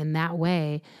Kindred in that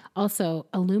way also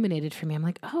illuminated for me. I'm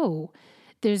like, oh,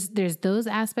 there's those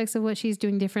aspects of what she's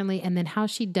doing differently. And then how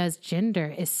she does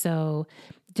gender is so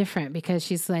different, because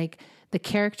she's like, the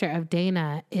character of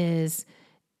Dana is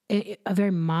a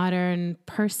very modern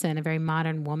person, a very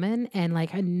modern woman. And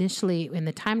like initially in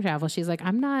the time travel, she's like,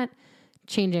 I'm not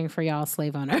changing for y'all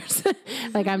slave owners.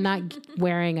 Like, I'm not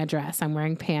wearing a dress. I'm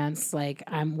wearing pants. Like,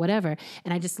 I'm whatever.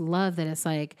 And I just love that it's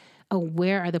like, oh,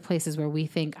 where are the places where we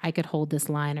think I could hold this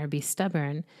line or be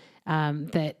stubborn,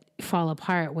 that fall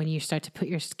apart when you start to put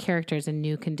your characters in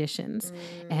new conditions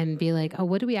and be like, oh,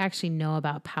 what do we actually know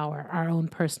about power, our own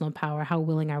personal power? How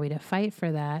willing are we to fight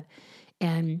for that?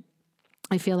 And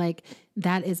I feel like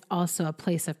that is also a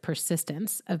place of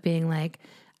persistence, of being like,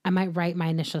 I might write my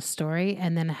initial story,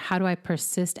 and then how do I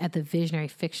persist at the visionary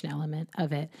fiction element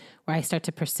of it, where I start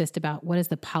to persist about what is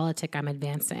the politic I'm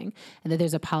advancing, and that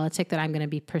there's a politic that I'm going to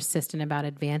be persistent about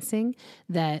advancing,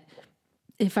 that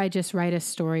if I just write a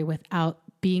story without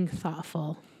being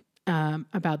thoughtful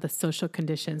about the social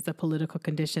conditions, the political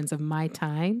conditions of my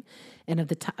time, and of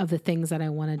the things that I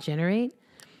want to generate,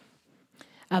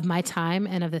 of my time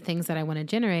and of the things that I want to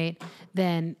generate,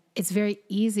 then it's very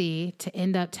easy to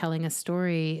end up telling a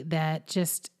story that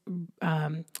just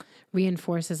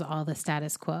reinforces all the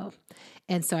status quo.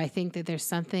 And so I think that there's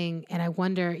something, and I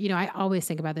wonder, I always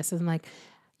think about this, as I'm like,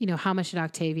 how much did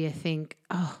Octavia think,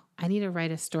 oh, I need to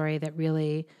write a story that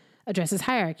really addresses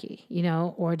hierarchy,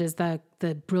 or does the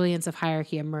brilliance of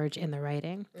hierarchy emerge in the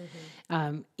writing?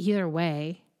 Either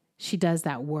way, she does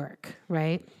that work,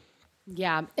 right?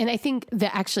 Yeah. And I think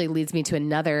that actually leads me to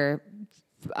another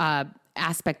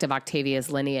aspect of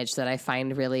Octavia's lineage that I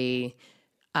find really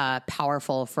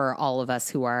powerful for all of us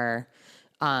who are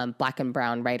Black and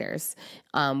brown writers,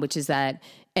 which is that,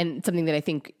 and something that I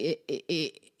think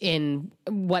in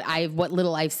what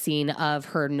little I've seen of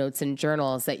her notes and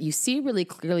journals, that you see really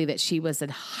clearly that she was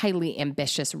a highly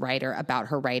ambitious writer about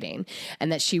her writing,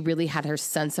 and that she really had her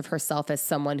sense of herself as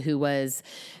someone who was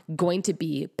going to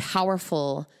be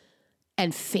powerful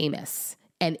and famous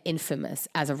and infamous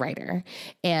as a writer.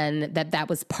 And that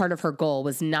was part of her goal,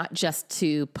 was not just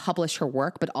to publish her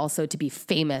work, but also to be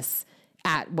famous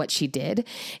at what she did.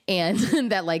 And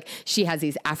that like she has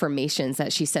these affirmations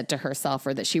that she said to herself,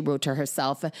 or that she wrote to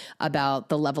herself, about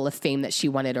the level of fame that she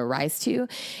wanted to rise to.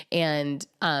 And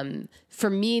for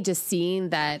me, just seeing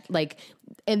that, like,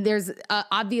 and there's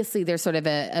obviously there's sort of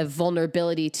a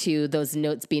vulnerability to those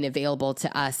notes being available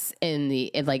to us in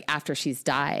like after she's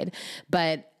died,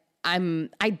 but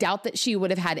I doubt that she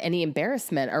would have had any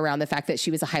embarrassment around the fact that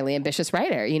she was a highly ambitious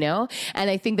writer, And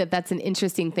I think that that's an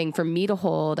interesting thing for me to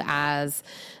hold as,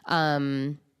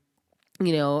 as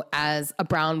a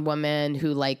brown woman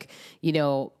who, like,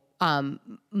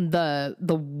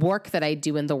 the work that I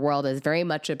do in the world is very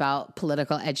much about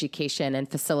political education and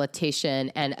facilitation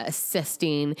and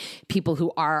assisting people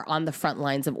who are on the front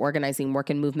lines of organizing work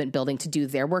and movement building to do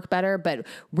their work better. But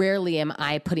rarely am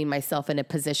I putting myself in a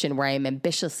position where I am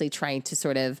ambitiously trying to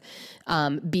sort of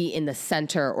be in the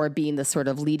center or being the sort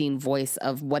of leading voice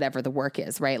of whatever the work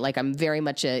is, right? Like, I'm very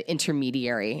much an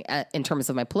intermediary in terms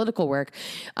of my political work.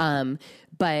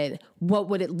 But what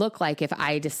would it look like if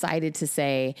I decided to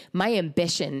say, my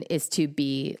ambition is to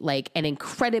be like an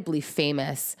incredibly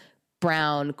famous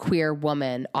brown queer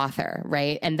woman author,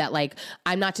 right? And that, like,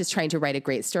 I'm not just trying to write a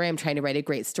great story, I'm trying to write a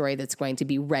great story that's going to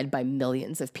be read by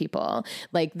millions of people.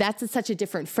 Like, that's such a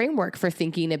different framework for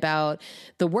thinking about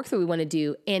the work that we want to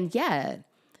do. And yet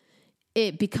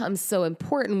it becomes so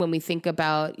important when we think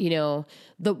about,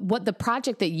 the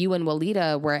project that you and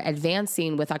Walida were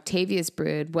advancing with Octavia's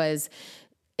Brood was,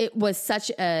 it was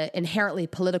such an inherently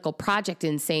political project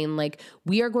in saying, like,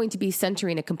 we are going to be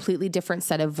centering a completely different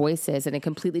set of voices and a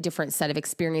completely different set of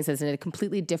experiences and a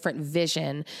completely different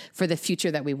vision for the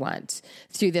future that we want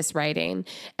through this writing.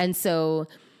 And so,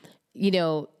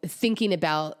 thinking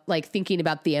about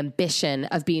the ambition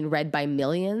of being read by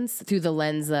millions through the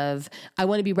lens of, I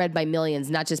want to be read by millions,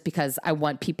 not just because I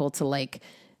want people to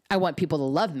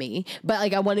love me, but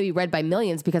like, I want to be read by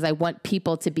millions because I want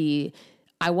people to be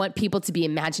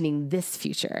imagining this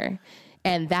future.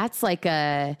 And that's like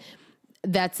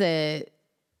is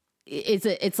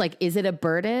it a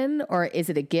burden or is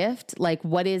it a gift? Like,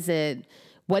 what is it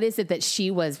that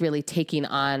she was really taking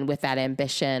on with that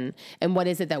ambition? And what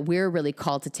is it that we're really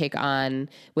called to take on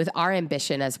with our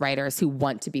ambition as writers who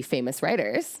want to be famous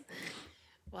writers?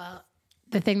 Well,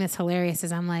 the thing that's hilarious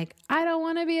is I'm like, I don't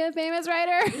want to be a famous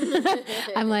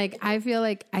writer. I'm like, I feel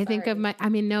like I think of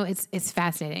no, it's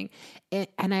fascinating.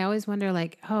 And I always wonder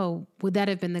like, oh, would that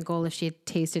have been the goal if she had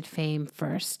tasted fame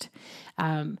first?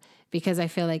 Because I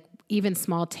feel like even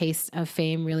small tastes of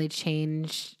fame really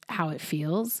change how it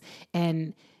feels.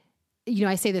 And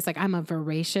I say this, like, I'm a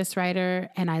voracious writer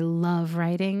and I love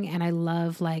writing and I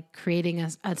love like creating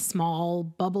a small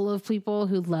bubble of people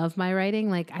who love my writing.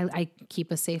 Like I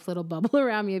keep a safe little bubble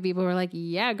around me of people who are like,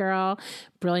 yeah, girl,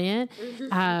 brilliant.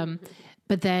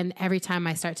 But then every time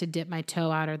I start to dip my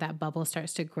toe out or that bubble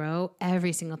starts to grow,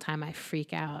 every single time I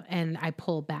freak out and I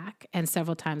pull back. And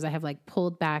several times I have like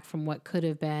pulled back from what could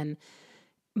have been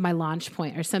my launch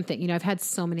point or something. I've had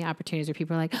so many opportunities where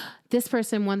people are like, this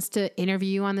person wants to interview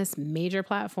you on this major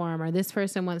platform, or this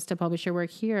person wants to publish your work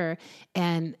here.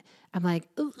 And I'm like,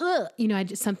 ugh.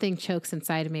 Something chokes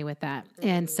inside of me with that.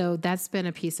 And so that's been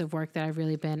a piece of work that I've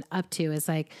really been up to is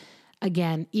like,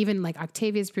 again, even like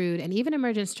Octavia's Brood and even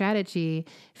Emergent Strategy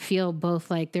feel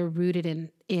both like they're rooted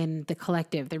in the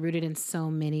collective. They're rooted in so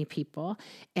many people.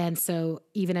 And so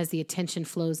even as the attention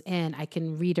flows in, I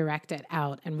can redirect it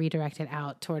out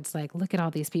towards like, look at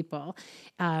all these people.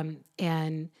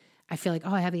 And I feel like,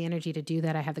 I have the energy to do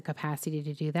that. I have the capacity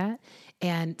to do that.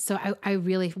 And so I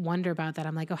really wonder about that.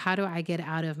 I'm like, how do I get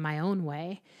out of my own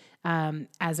way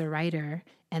as a writer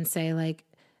and say like,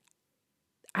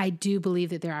 I do believe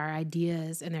that there are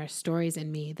ideas and there are stories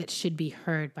in me that should be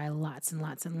heard by lots and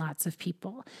lots and lots of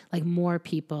people, like more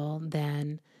people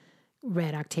than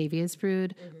read Octavia's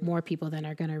Brood, more people than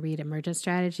are going to read Emergent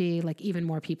Strategy, like even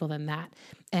more people than that.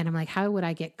 And I'm like, how would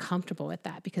I get comfortable with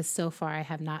that? Because so far I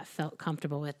have not felt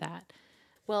comfortable with that.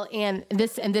 Well, and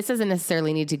this doesn't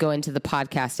necessarily need to go into the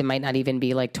podcast. It might not even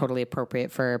be like totally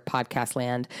appropriate for podcast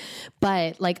land,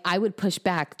 but like I would push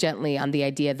back gently on the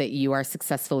idea that you are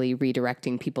successfully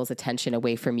redirecting people's attention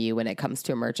away from you when it comes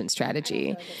to Emergent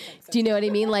Strategy. Do you know what I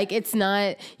mean? Like it's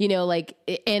not, like,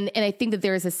 and I think that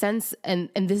there is a sense, and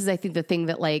this is, I think, the thing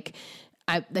that like,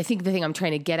 I think the thing I'm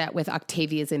trying to get at with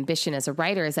Octavia's ambition as a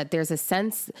writer is that there's a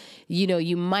sense,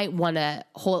 you might want to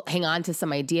hang on to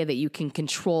some idea that you can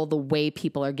control the way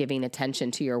people are giving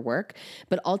attention to your work.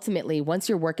 But ultimately, once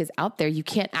your work is out there, you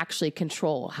can't actually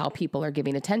control how people are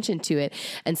giving attention to it.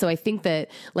 And so I think that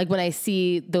like when I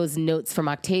see those notes from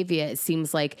Octavia, it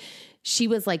seems like she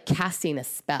was like casting a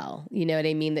spell, you know what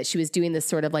I mean? That she was doing this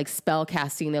sort of like spell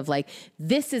casting of like,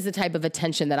 this is the type of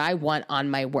attention that I want on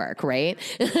my work, right?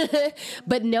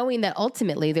 But knowing that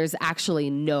ultimately there's actually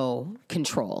no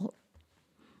control.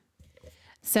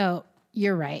 So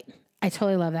you're right. I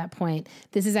totally love that point.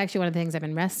 This is actually one of the things I've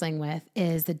been wrestling with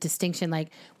is the distinction. Like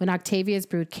when Octavia's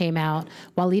Brood came out,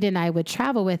 Walid and I would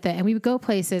travel with it and we would go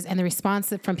places and the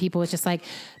response from people was just like,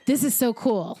 this is so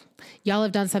cool. Y'all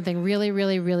have done something really,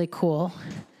 really, really cool.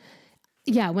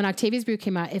 Yeah. When Octavia's Brood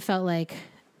came out, it felt like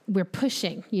we're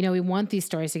pushing, we want these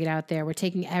stories to get out there. We're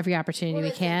taking every opportunity we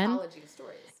can.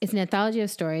 It's an anthology of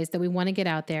stories that we want to get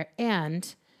out there,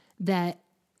 and that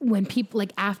when people,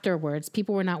 like afterwards,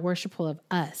 people were not worshipful of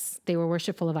us. They were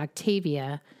worshipful of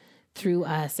Octavia through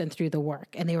us and through the work.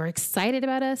 And they were excited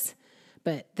about us,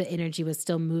 but the energy was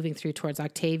still moving through towards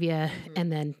Octavia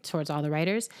and then towards all the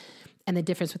writers. And the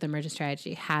difference with Emergent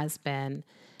Strategy has been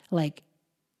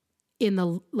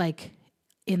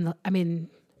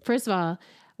first of all,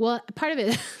 well, part of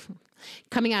it,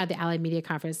 coming out of the Allied Media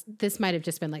Conference, this might have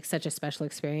just been like such a special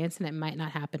experience and it might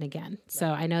not happen again. So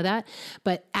I know that.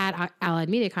 But at Allied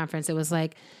Media Conference, it was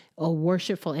like a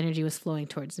worshipful energy was flowing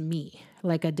towards me.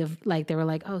 Like they were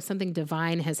like, oh, something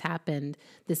divine has happened.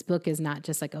 This book is not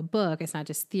just like a book. It's not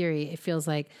just theory. It feels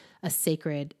like a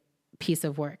sacred piece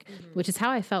of work, which is how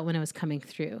I felt when it was coming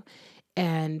through.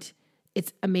 And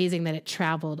it's amazing that it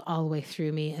traveled all the way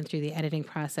through me and through the editing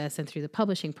process and through the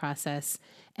publishing process.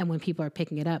 And when people are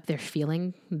picking it up, they're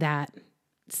feeling that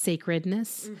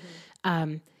sacredness.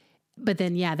 But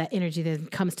then, that energy then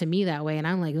comes to me that way. And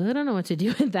I'm like, I don't know what to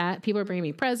do with that. People are bringing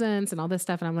me presents and all this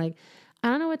stuff. And I'm like, I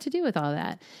don't know what to do with all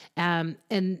that.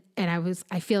 And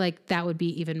I feel like that would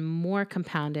be even more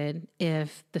compounded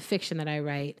if the fiction that I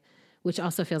write, which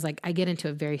also feels like I get into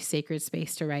a very sacred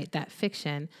space to write that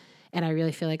fiction. And I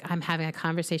really feel like I'm having a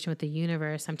conversation with the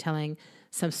universe. I'm telling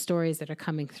some stories that are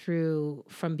coming through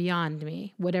from beyond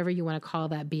me, whatever you want to call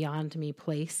that beyond me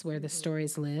place where the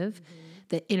stories live,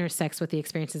 that intersects with the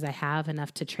experiences I have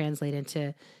enough to translate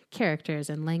into characters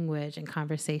and language and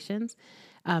conversations.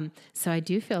 So I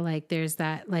do feel like there's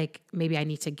that, like maybe I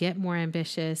need to get more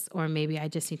ambitious, or maybe I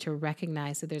just need to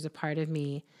recognize that there's a part of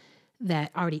me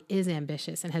that already is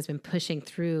ambitious and has been pushing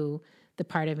through the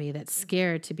part of me that's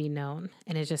scared to be known.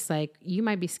 And it's just like, you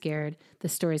might be scared the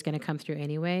story's going to come through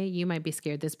anyway. You might be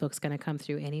scared this book's going to come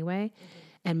through anyway.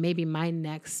 And maybe my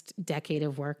next decade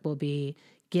of work will be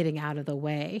getting out of the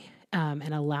way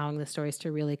and allowing the stories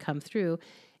to really come through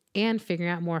and figuring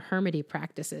out more hermity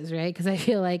practices, right? Because I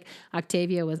feel like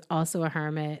Octavia was also a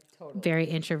hermit, very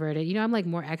introverted. You know, I'm like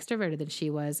more extroverted than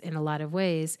she was in a lot of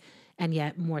ways, and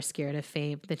yet more scared of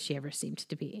fame than she ever seemed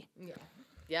to be. Yeah.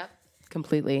 Yep.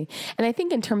 Completely. And I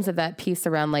think in terms of that piece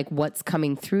around like what's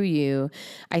coming through you,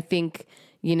 I think,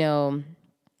 you know,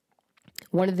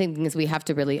 one of the things we have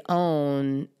to really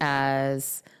own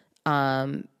as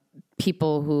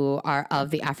people who are of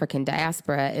the African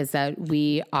diaspora is that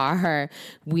we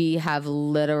have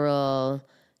literal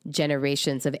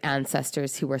generations of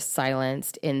ancestors who were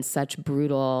silenced in such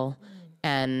brutal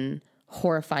and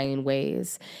horrifying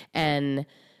ways. And,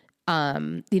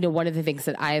 you know, one of the things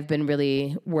that I've been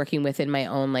really working with in my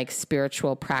own like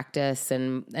spiritual practice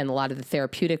and a lot of the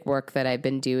therapeutic work that I've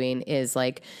been doing is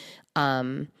like,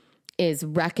 is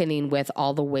reckoning with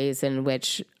all the ways in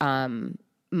which,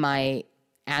 my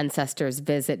ancestors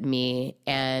visit me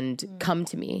and come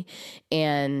to me.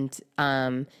 And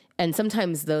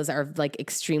sometimes those are like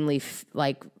extremely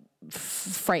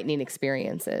frightening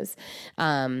experiences.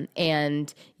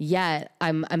 And yet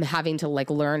I'm having to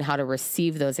like learn how to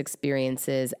receive those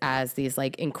experiences as these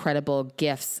like incredible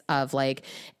gifts of like,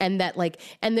 and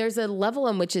there's a level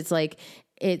on which it's like,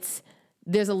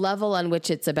 there's a level on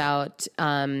which it's about,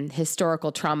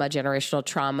 historical trauma, generational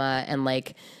trauma,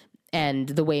 and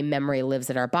the way memory lives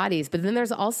in our bodies. But then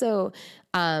there's also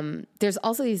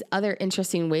these other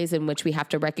interesting ways in which we have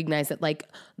to recognize that like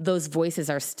those voices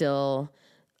are still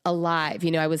alive.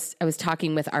 You know, I was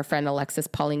talking with our friend Alexis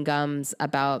Pauline Gums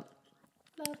about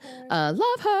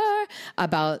love her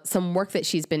about some work that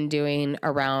she's been doing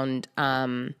around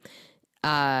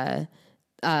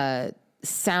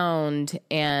sound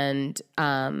and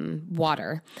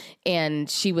water. And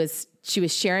she was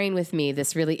sharing with me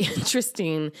this really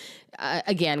interesting,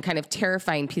 again, kind of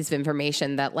terrifying piece of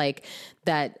information that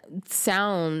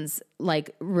sounds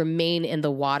like remain in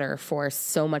the water for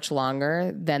so much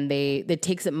longer than it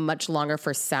takes it much longer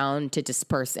for sound to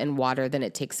disperse in water than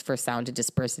it takes for sound to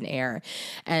disperse in air.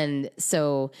 And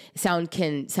so sound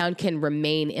can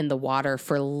remain in the water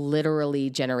for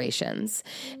literally generations.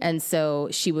 And so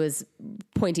she was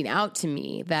pointing out to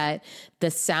me that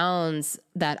the sounds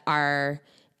that our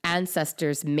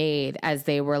ancestors made as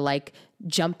they were like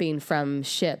jumping from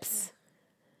ships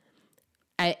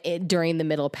during the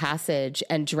Middle Passage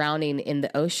and drowning in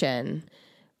the ocean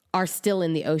are still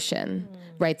in the ocean,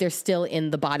 right? They're still in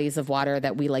the bodies of water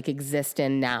that we like exist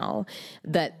in now.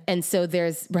 And so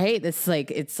there's, right, it's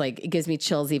like, it gives me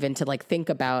chills even to like think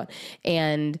about.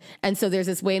 And so there's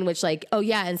this way in which like, oh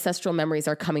yeah, ancestral memories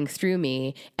are coming through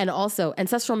me. And also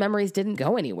ancestral memories didn't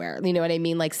go anywhere. You know what I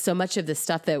mean? Like so much of the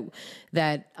stuff so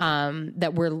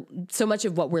much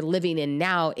of what we're living in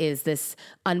now is this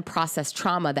unprocessed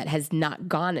trauma that has not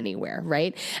gone anywhere.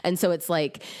 Right. And so it's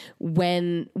like,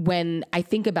 when I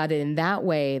think about it in that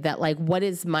way, that like, what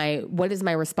is my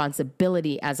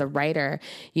responsibility as a writer?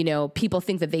 You know, people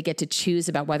think that they get to choose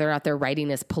about whether or not their writing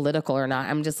is political or not.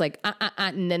 I'm just like,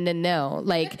 no.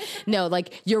 Like, no,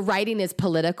 like your writing is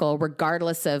political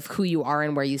regardless of who you are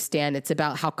and where you stand. It's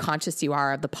about how conscious you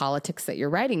are of the politics that you're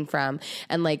writing from.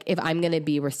 And like, if I'm going to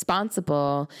be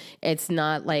responsible, it's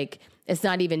not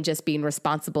even just being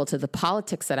responsible to the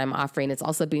politics that I'm offering. It's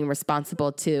also being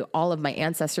responsible to all of my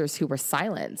ancestors who were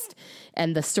silenced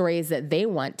and the stories that they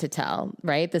want to tell,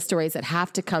 right? The stories that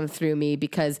have to come through me,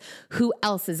 because who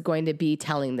else is going to be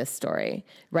telling this story,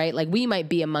 right? Like we might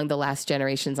be among the last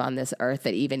generations on this earth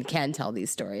that even can tell these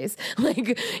stories.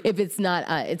 Like if it's not,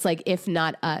 it's like, if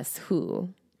not us, who?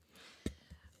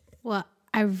 Well,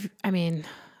 I mean,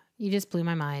 you just blew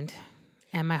my mind.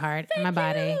 And my heart and my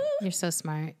body. You're so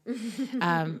smart.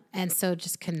 And so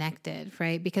just connected,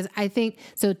 right? Because I think,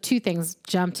 so two things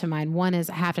jump to mind. One is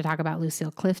I have to talk about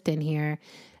Lucille Clifton here.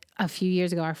 A few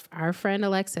years ago, our friend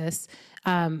Alexis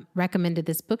recommended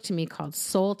this book to me called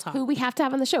Soul Talk. Who we have to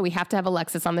have on the show. We have to have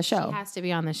Alexis on the show. She has to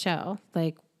be on the show.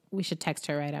 Like we should text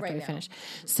her right after we finish.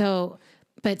 So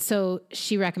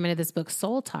she recommended this book,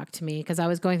 Soul Talk, to me because I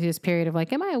was going through this period of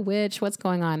like, am I a witch? What's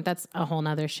going on? That's a whole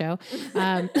nother show.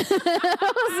 I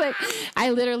was like, I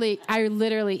literally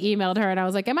emailed her and I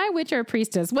was like, am I a witch or a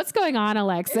priestess? What's going on,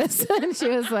 Alexis? And she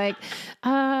was like,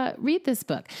 read this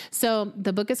book. So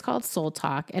the book is called Soul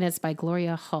Talk and it's by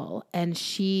Gloria Hull. And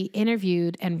she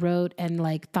interviewed and wrote and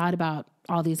like thought about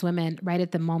all these women right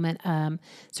at the moment,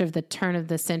 sort of the turn of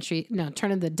the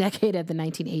decade of the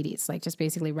 1980s, like just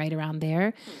basically right around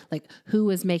there, like who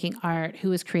was making art, who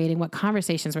was creating, what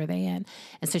conversations were they in?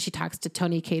 And so she talks to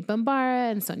Toni Cade Bambara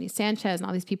and Sonia Sanchez and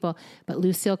all these people, but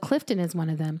Lucille Clifton is one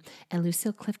of them. And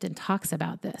Lucille Clifton talks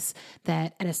about this,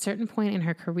 that at a certain point in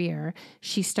her career,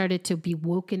 she started to be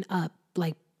woken up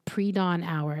like pre-dawn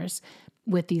hours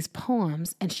with these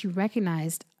poems, and she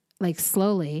recognized like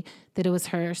slowly that it was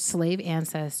her slave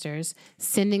ancestors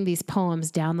sending these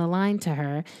poems down the line to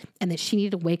her, and that she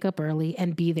needed to wake up early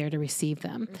and be there to receive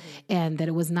them. And that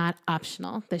it was not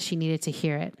optional, that she needed to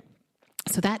hear it.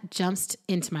 So that jumps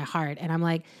into my heart. And I'm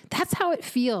like, that's how it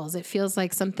feels. It feels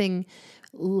like something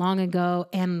long ago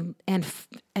and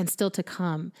still to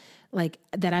come. Like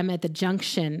that I'm at the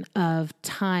junction of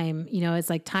time, it's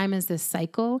like time is this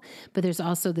cycle, but there's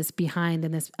also this behind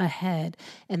and this ahead.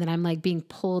 And then I'm like being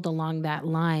pulled along that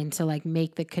line to like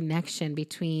make the connection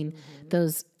between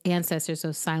those ancestors,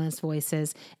 those silenced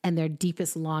voices, and their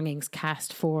deepest longings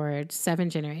cast forward 7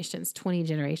 generations, 20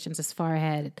 generations, as far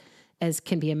ahead as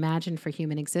can be imagined for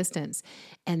human existence.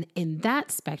 And in that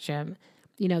spectrum,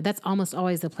 that's almost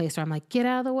always the place where I'm like, get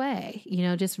out of the way,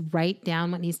 just write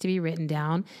down what needs to be written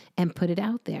down and put it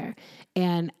out there.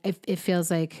 And it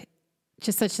feels like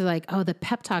just such like, the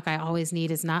pep talk I always need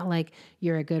is not like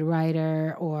you're a good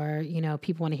writer or,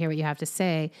 people want to hear what you have to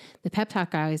say. The pep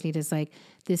talk I always need is like,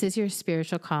 this is your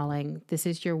spiritual calling. This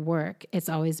is your work. It's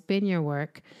always been your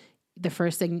work. The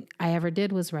first thing I ever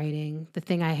did was writing. The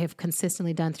thing I have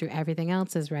consistently done through everything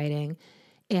else is writing.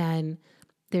 And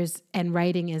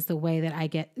writing is the way that I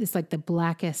get, it's like the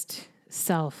blackest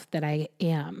self that I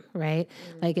am, right?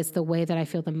 Like it's the way that I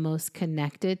feel the most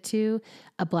connected to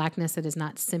a blackness that is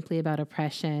not simply about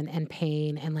oppression and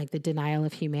pain and like the denial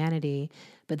of humanity,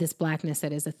 but this blackness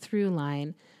that is a through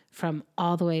line from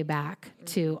all the way back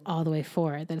to all the way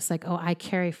forward. That it's like, I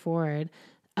carry forward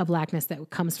a blackness that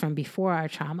comes from before our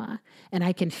trauma. And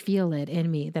I can feel it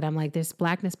in me that I'm like, this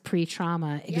blackness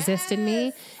pre-trauma exists in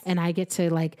me. And I get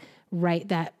to like, write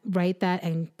that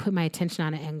and put my attention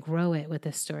on it and grow it with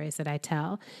the stories that I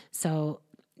tell. So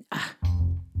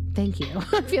thank you.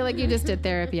 I feel like you just did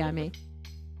therapy on me.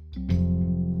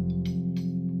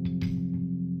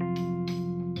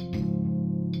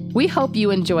 We hope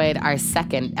you enjoyed our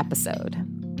second episode.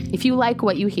 If you like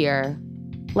what you hear,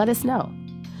 let us know.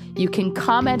 You can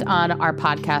comment on our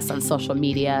podcast on social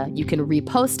media. You can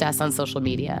repost us on social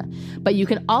media. But you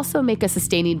can also make a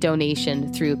sustaining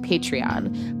donation through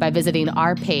Patreon by visiting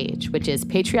our page, which is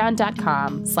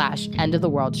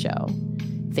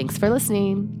patreon.com/endoftheworldshow. Thanks for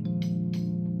listening.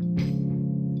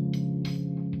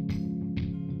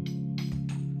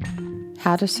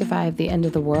 How to Survive the End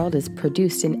of the World is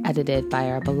produced and edited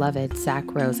by our beloved Zach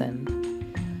Rosen.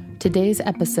 Today's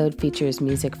episode features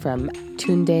music from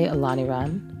Tunde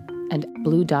Olaniran and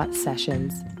Blue Dot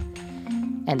Sessions,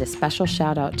 and a special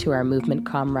shout out to our movement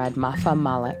comrade Mafa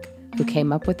Malik, who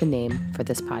came up with the name for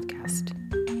this podcast.